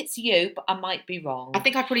think it's you, but I might be wrong.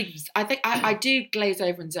 I do glaze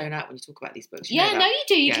over and zone out when you talk about these books. You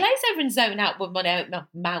do. You glaze over and zone out with my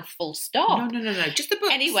mouth full stop. No. Just the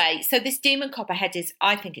books. Anyway, so this Demon Copperhead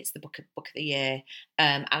I think it's the book of the year,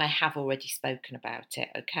 and I have already spoken about it.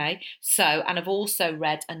 Okay, so and I've also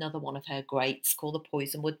read another one of her greats called the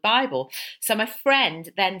Poisonwood Bible. So my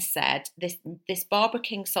friend then said this Barbara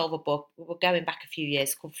Kingsolver book. We're going back a few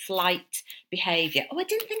years, called Flight Behaviour. Oh, I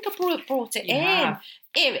didn't think I brought it in. Have.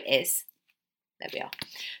 Here it is. There we are.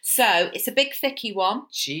 So it's a big thicky one.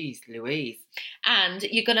 Jeez Louise. And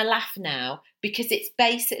you're going to laugh now because it's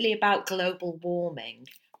basically about global warming,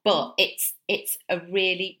 but it's a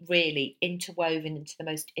really, really interwoven into the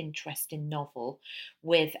most interesting novel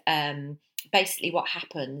with basically what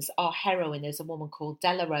happens. Our heroine is a woman called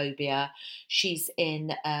Delarobia. She's in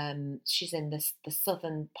the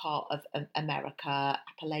southern part of America,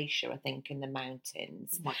 Appalachia, I think, in the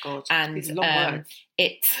mountains. Oh my God! And these long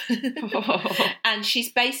words. And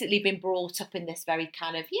she's basically been brought up in this very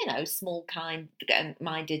kind of small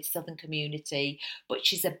minded southern community, but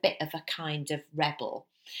she's a bit of a kind of rebel.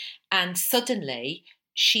 And suddenly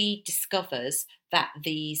she discovers that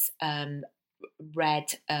these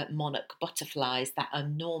red monarch butterflies that are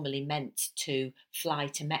normally meant to fly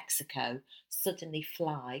to Mexico suddenly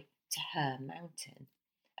fly to her mountain,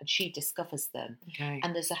 and she discovers them. Okay.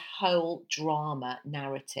 And there's a whole drama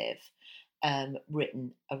narrative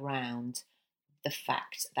written around the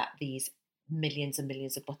fact that these millions and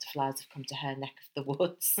millions of butterflies have come to her neck of the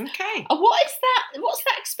woods. Okay. Oh, what is that? What's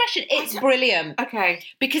that expression? It's brilliant. Okay.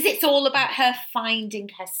 Because it's all about her finding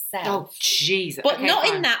herself. Oh, jeez. But okay, not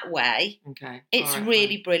fine. in that way. Okay. It's right,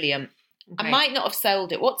 really fine. brilliant. Okay. I might not have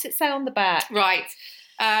sold it. What's it say on the back? Right.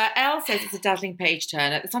 Elle says it's a dazzling page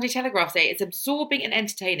turner. The Sunday Telegraph say it's absorbing and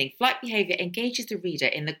entertaining. Flight Behaviour engages the reader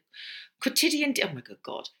in the quotidian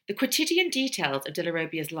details of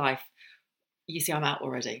Delarobia's life. You see, I'm out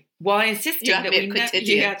already. While insisting that we know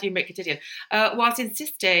you make quotidian. Whilst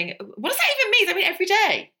insisting, what does that even mean? I mean every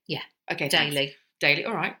day. Yeah. Okay. Daily. Daily.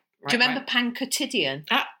 All right. Do you remember Pan Quotidian?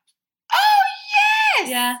 Oh yes.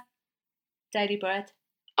 Yeah. Daily bread.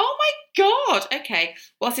 Oh my God. Okay.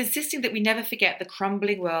 Whilst insisting that we never forget the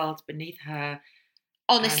crumbling world beneath her.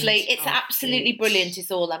 Honestly, it's absolutely brilliant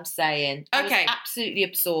is all I'm saying. I was absolutely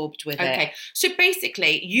absorbed with it. Okay. So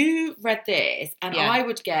basically, you read this and I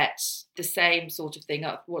would get the same sort of thing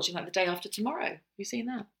up watching like The Day After Tomorrow. Have you seen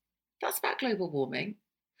that? That's about global warming.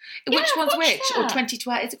 Yeah, which one's which? That. Or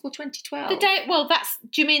 2012? Is it called 2012?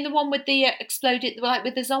 Do you mean the one with the exploded, like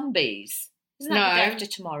with the zombies? Isn't that The Day After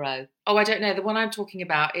Tomorrow? Oh, I don't know. The one I'm talking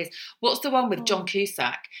about is, what's the one with John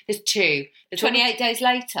Cusack? There's two. There's 28 Days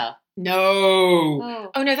Later? No.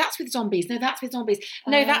 Oh, no, that's with zombies. No, that's with zombies.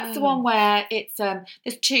 No, that's the one where it's,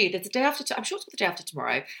 there's two. There's The Day After, I'm sure it's called The Day After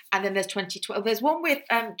Tomorrow. And then there's 2012. There's one with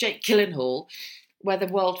Jake Gyllenhaal where the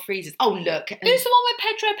world freezes. Oh, look. Who's the one with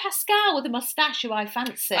Pedro Pascal with the moustache who I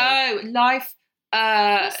fancy? Oh, Life.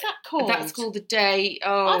 What's that called? That's called The Day.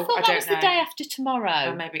 Oh, I thought that was The Day After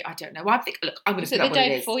Tomorrow. Maybe, I don't know. Well, I think, look, I'm going to put put up the what it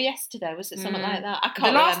day is. before yesterday? Was it something like that? I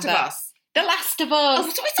can't The Last remember. of Us. The Last of Us. Oh,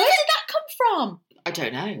 Where did that come from? I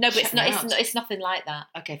don't know. No, but Check it's me not. out. It's nothing like that.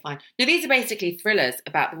 Okay, fine. No, these are basically thrillers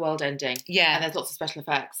about the world ending. Yeah, and there's lots of special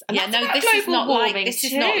effects. And yeah. that's No, about this is global not like warming this.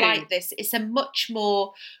 Is too. not like this. It's a much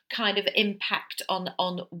more kind of impact on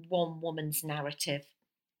one woman's narrative,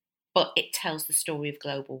 but it tells the story of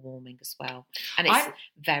global warming as well, and it's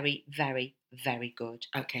very, very, very good.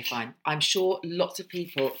 Okay, fine. I'm sure lots of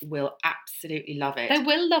people will absolutely love it. They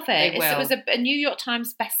will love it. They will. It was a New York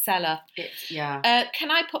Times bestseller. Yeah.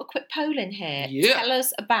 Can I put a quick poll in here? Yeah. Tell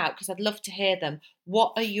us about, because I'd love to hear them,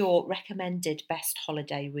 what are your recommended best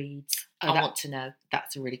holiday reads? I want to know.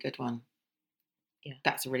 That's a really good one. Yeah.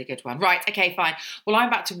 That's a really good one. Right, okay, fine. Well, I'm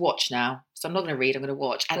about to watch now. So I'm not going to read, I'm going to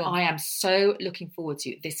watch. And I am so looking forward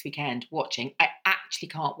to this weekend watching. I actually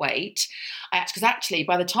can't wait. Because actually,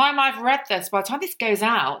 by the time I've read this, by the time this goes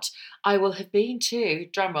out, I will have been to,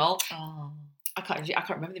 drumroll, I can't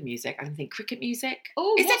remember the music. I can think cricket music.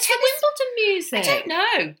 Oh, what's the Wimbledon music? I don't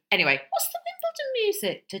know. Anyway. What's the Wimbledon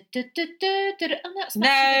music? Oh, that's Match of the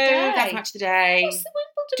Day. No, that's Match of the Day. What's the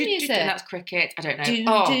Wimbledon music? That's cricket. I don't know.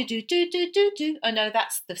 Oh no,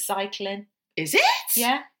 that's the cycling. Is it?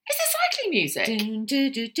 Yeah. It's the cycling music.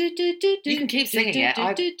 You can keep singing it.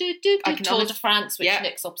 I can Tour de France, which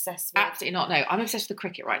Nick's obsessed with. Absolutely not. No, I'm obsessed with the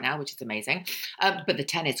cricket right now, which is amazing. But the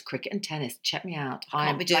tennis, cricket and tennis, check me out. I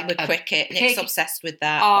can't be doing with cricket. Nick's obsessed with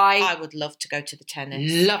that. I would love to go to the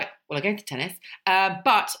tennis. Love it. Well, I go to tennis.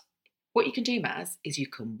 But what you can do, Maz, is you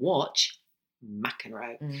can watch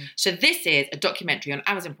McEnroe. So this is a documentary on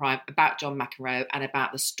Amazon Prime about John McEnroe and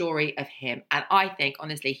about the story of him. And I think,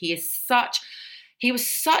 honestly, he was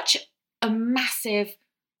such a massive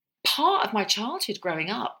part of my childhood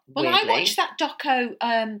growing up. Well, weirdly. I watched that doco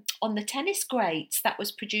on the tennis greats that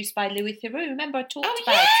was produced by Louis Theroux. Remember I talked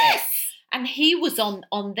about it? And he was on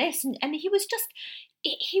this and he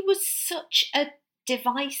was such a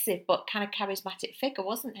divisive but kind of charismatic figure,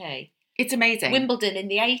 wasn't he? It's amazing. Wimbledon in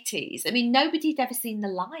the 80s. I mean, nobody'd ever seen the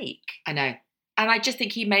like. I know. And I just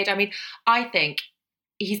think I think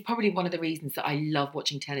he's probably one of the reasons that I love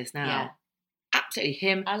watching tennis now. Yeah. Absolutely.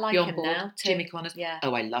 Him, I like Bjorn him Borg, now too. Jimmy Connors. Yeah.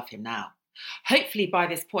 Oh, I love him now. Hopefully by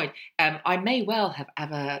this point, I may well have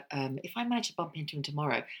ever, if I manage to bump into him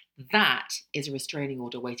tomorrow, that is a restraining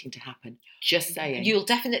order waiting to happen. Just saying. You'll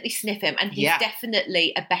definitely sniff him, and he's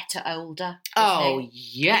definitely a better older. Oh,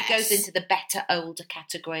 yes. He goes into the better older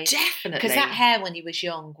category. Definitely. Because that hair when he was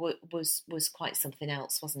young was quite something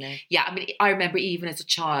else, wasn't it? Yeah, I mean, I remember even as a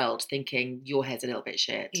child thinking, your hair's a little bit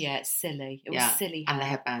shit. Yeah, it's silly. It was silly hair. And the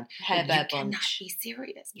headband. Hair bear bunch. You cannot be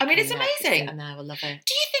serious. I mean, it's amazing. I know, I love it.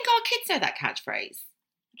 Do you think our kids know that catchphrase?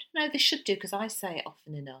 No, they should do, because I say it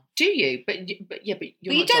often enough. Do you? But you're but not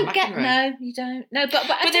you John don't get McEnroe. no, you don't. No, but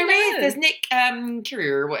there's Nick Kyrgios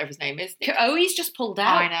or whatever his name is. Oh, he's just pulled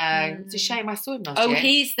out. I know. It's a shame. I saw him last year. Oh,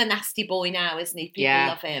 he's the nasty boy now, isn't he? People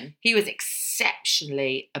love him. He was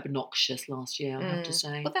exceptionally obnoxious last year, I have to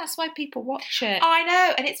say. But that's why people watch it. I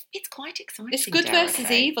know, and it's quite exciting. It's good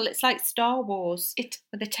versus evil. It's like Star Wars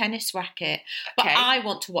with a tennis racket. But I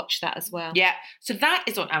want to watch that as well. Yeah, so that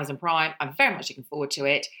is on Amazon Prime. I'm very much looking forward to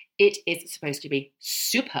it. It is supposed to be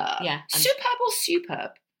superb. Yeah. Superb or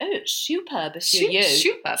superb? Oh, it's superb if you're you.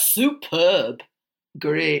 Superb. Superb.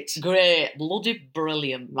 Great. Bloody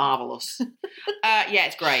brilliant. Marvellous. Yeah,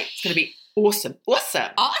 it's great. It's going to be awesome.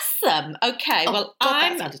 Awesome. Okay, well,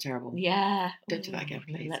 that sounded terrible. Yeah. Don't do that again,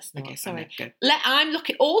 please. Let's not. Okay, sorry. Go. I'm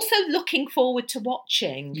looking forward to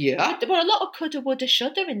watching. Yeah. We're a lot of coulda, woulda,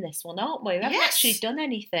 shoulda in this one, aren't we? We haven't actually done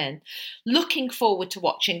anything. Looking forward to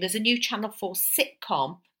watching. There's a new Channel 4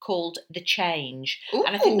 sitcom called The Change. Ooh.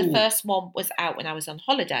 And I think the first one was out when I was on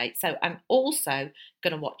holiday. So I'm also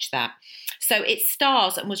going to watch that. So it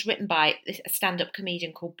stars and was written by a stand-up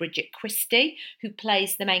comedian called Bridget Christie, who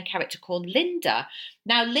plays the main character called Linda.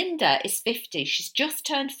 Now, Linda is 50. She's just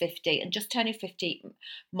turned 50, and just turning 50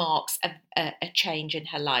 marks a change in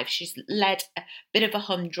her life. She's led a bit of a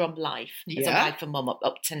humdrum life as a wife and mum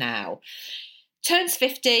up to now. Turns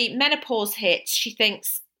 50, menopause hits. She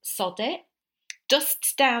thinks, sod it.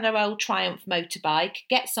 Dusts down her old Triumph motorbike,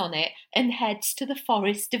 gets on it, and heads to the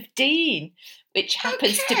Forest of Dean, which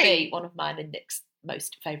happens to be one of mine and Nick's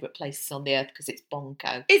most favourite places on the earth because it's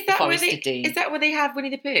Bonko. Is that Forest of Dean. Is that where they have Winnie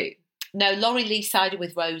the Pooh? No, Laurie Lee sided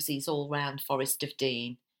with Rosie's all round Forest of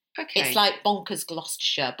Dean. Okay. It's like bonkers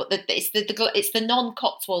Gloucestershire, but it's the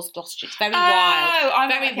non-Cotswolds Gloucestershire. It's very wild. I'm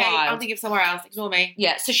wild. I'm thinking of somewhere else. Ignore me.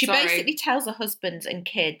 Yeah, so she basically tells her husband and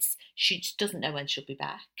kids she just doesn't know when she'll be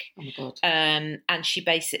back. Oh my God. And she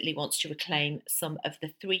basically wants to reclaim some of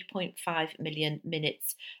the 3.5 million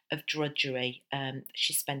minutes of drudgery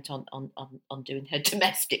she spent on doing her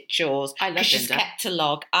domestic chores. I love Linda. She's kept a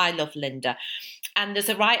log. I love Linda. And there's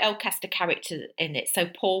a right old cast of character in it. So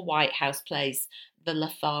Paul Whitehouse plays the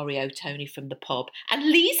Lothario Tony from the pub. And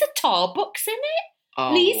Lisa Tarbuck's in it.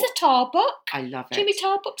 Oh, Lisa Tarbuck. I love it. Jimmy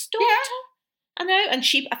Tarbuck's daughter. Yeah. I know. And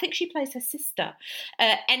I think she plays her sister.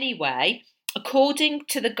 Anyway, according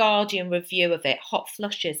to the Guardian review of it, hot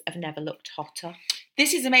flushes have never looked hotter.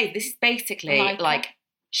 This is amazing. This is basically like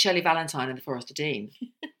Shirley Valentine and the Forest of Dean.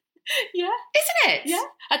 Yeah. Isn't it? Yeah.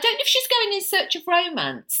 I don't know if she's going in search of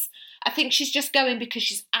romance. I think she's just going because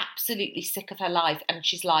she's absolutely sick of her life, and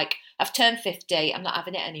she's like, I've turned 50, I'm not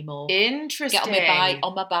having it anymore. Interesting. Get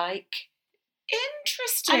on my bike.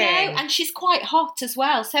 Interesting. I know, and she's quite hot as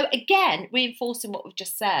well. So again, reinforcing what we've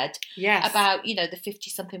just said about, the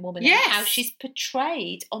 50-something woman and how she's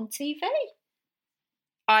portrayed on TV.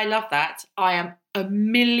 I love that. I am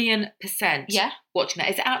 1,000,000% watching that.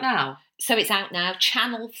 Is it out now? So it's out now.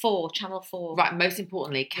 Channel 4. Right, most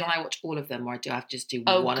importantly, can I watch all of them, or do I have to just do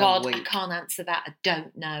one a week? Oh, God, I can't answer that. I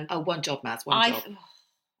don't know. Oh, one job, Maz, job.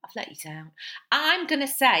 I've let you down. I'm going to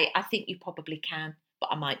say I think you probably can, but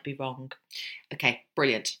I might be wrong. Okay,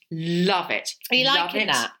 brilliant. Love it. Are you liking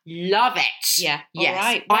that? Love it. Yeah. Yes. All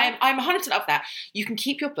right. Well, I'm 100% up for that. You can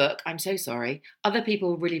keep your book. I'm so sorry. Other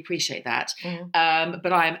people really appreciate that.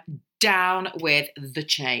 But I'm down with the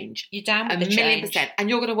change. You're down with the change. 1,000,000%. And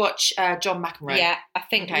you're going to watch John McEnroe. Yeah, I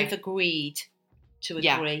think we've agreed to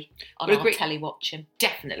agree on our telly watching.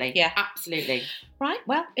 Definitely. Yeah. Absolutely. Right,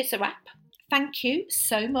 well, it's a wrap. Thank you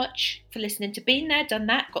so much for listening to Been There, Done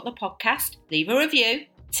That, Got the Podcast. Leave a review.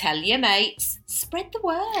 Tell your mates. Spread the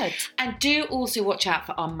word. And do also watch out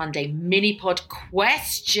for our Monday mini-pod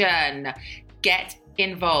question. Get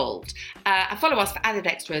involved. And follow us for added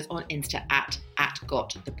extras on Insta at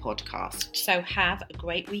Got the Podcast. So have a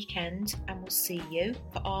great weekend, and we'll see you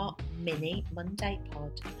for our mini Monday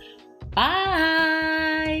pod.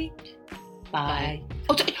 Bye. Bye.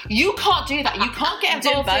 Oh, you can't do that. You can't get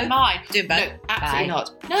involved in mine. Do both. No, absolutely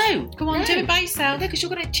not. No. Come on, do it by yourself. No, because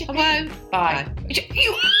you're going to chip in. Bye. Bye.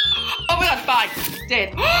 Oh my God, bye.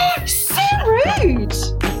 Did. So rude.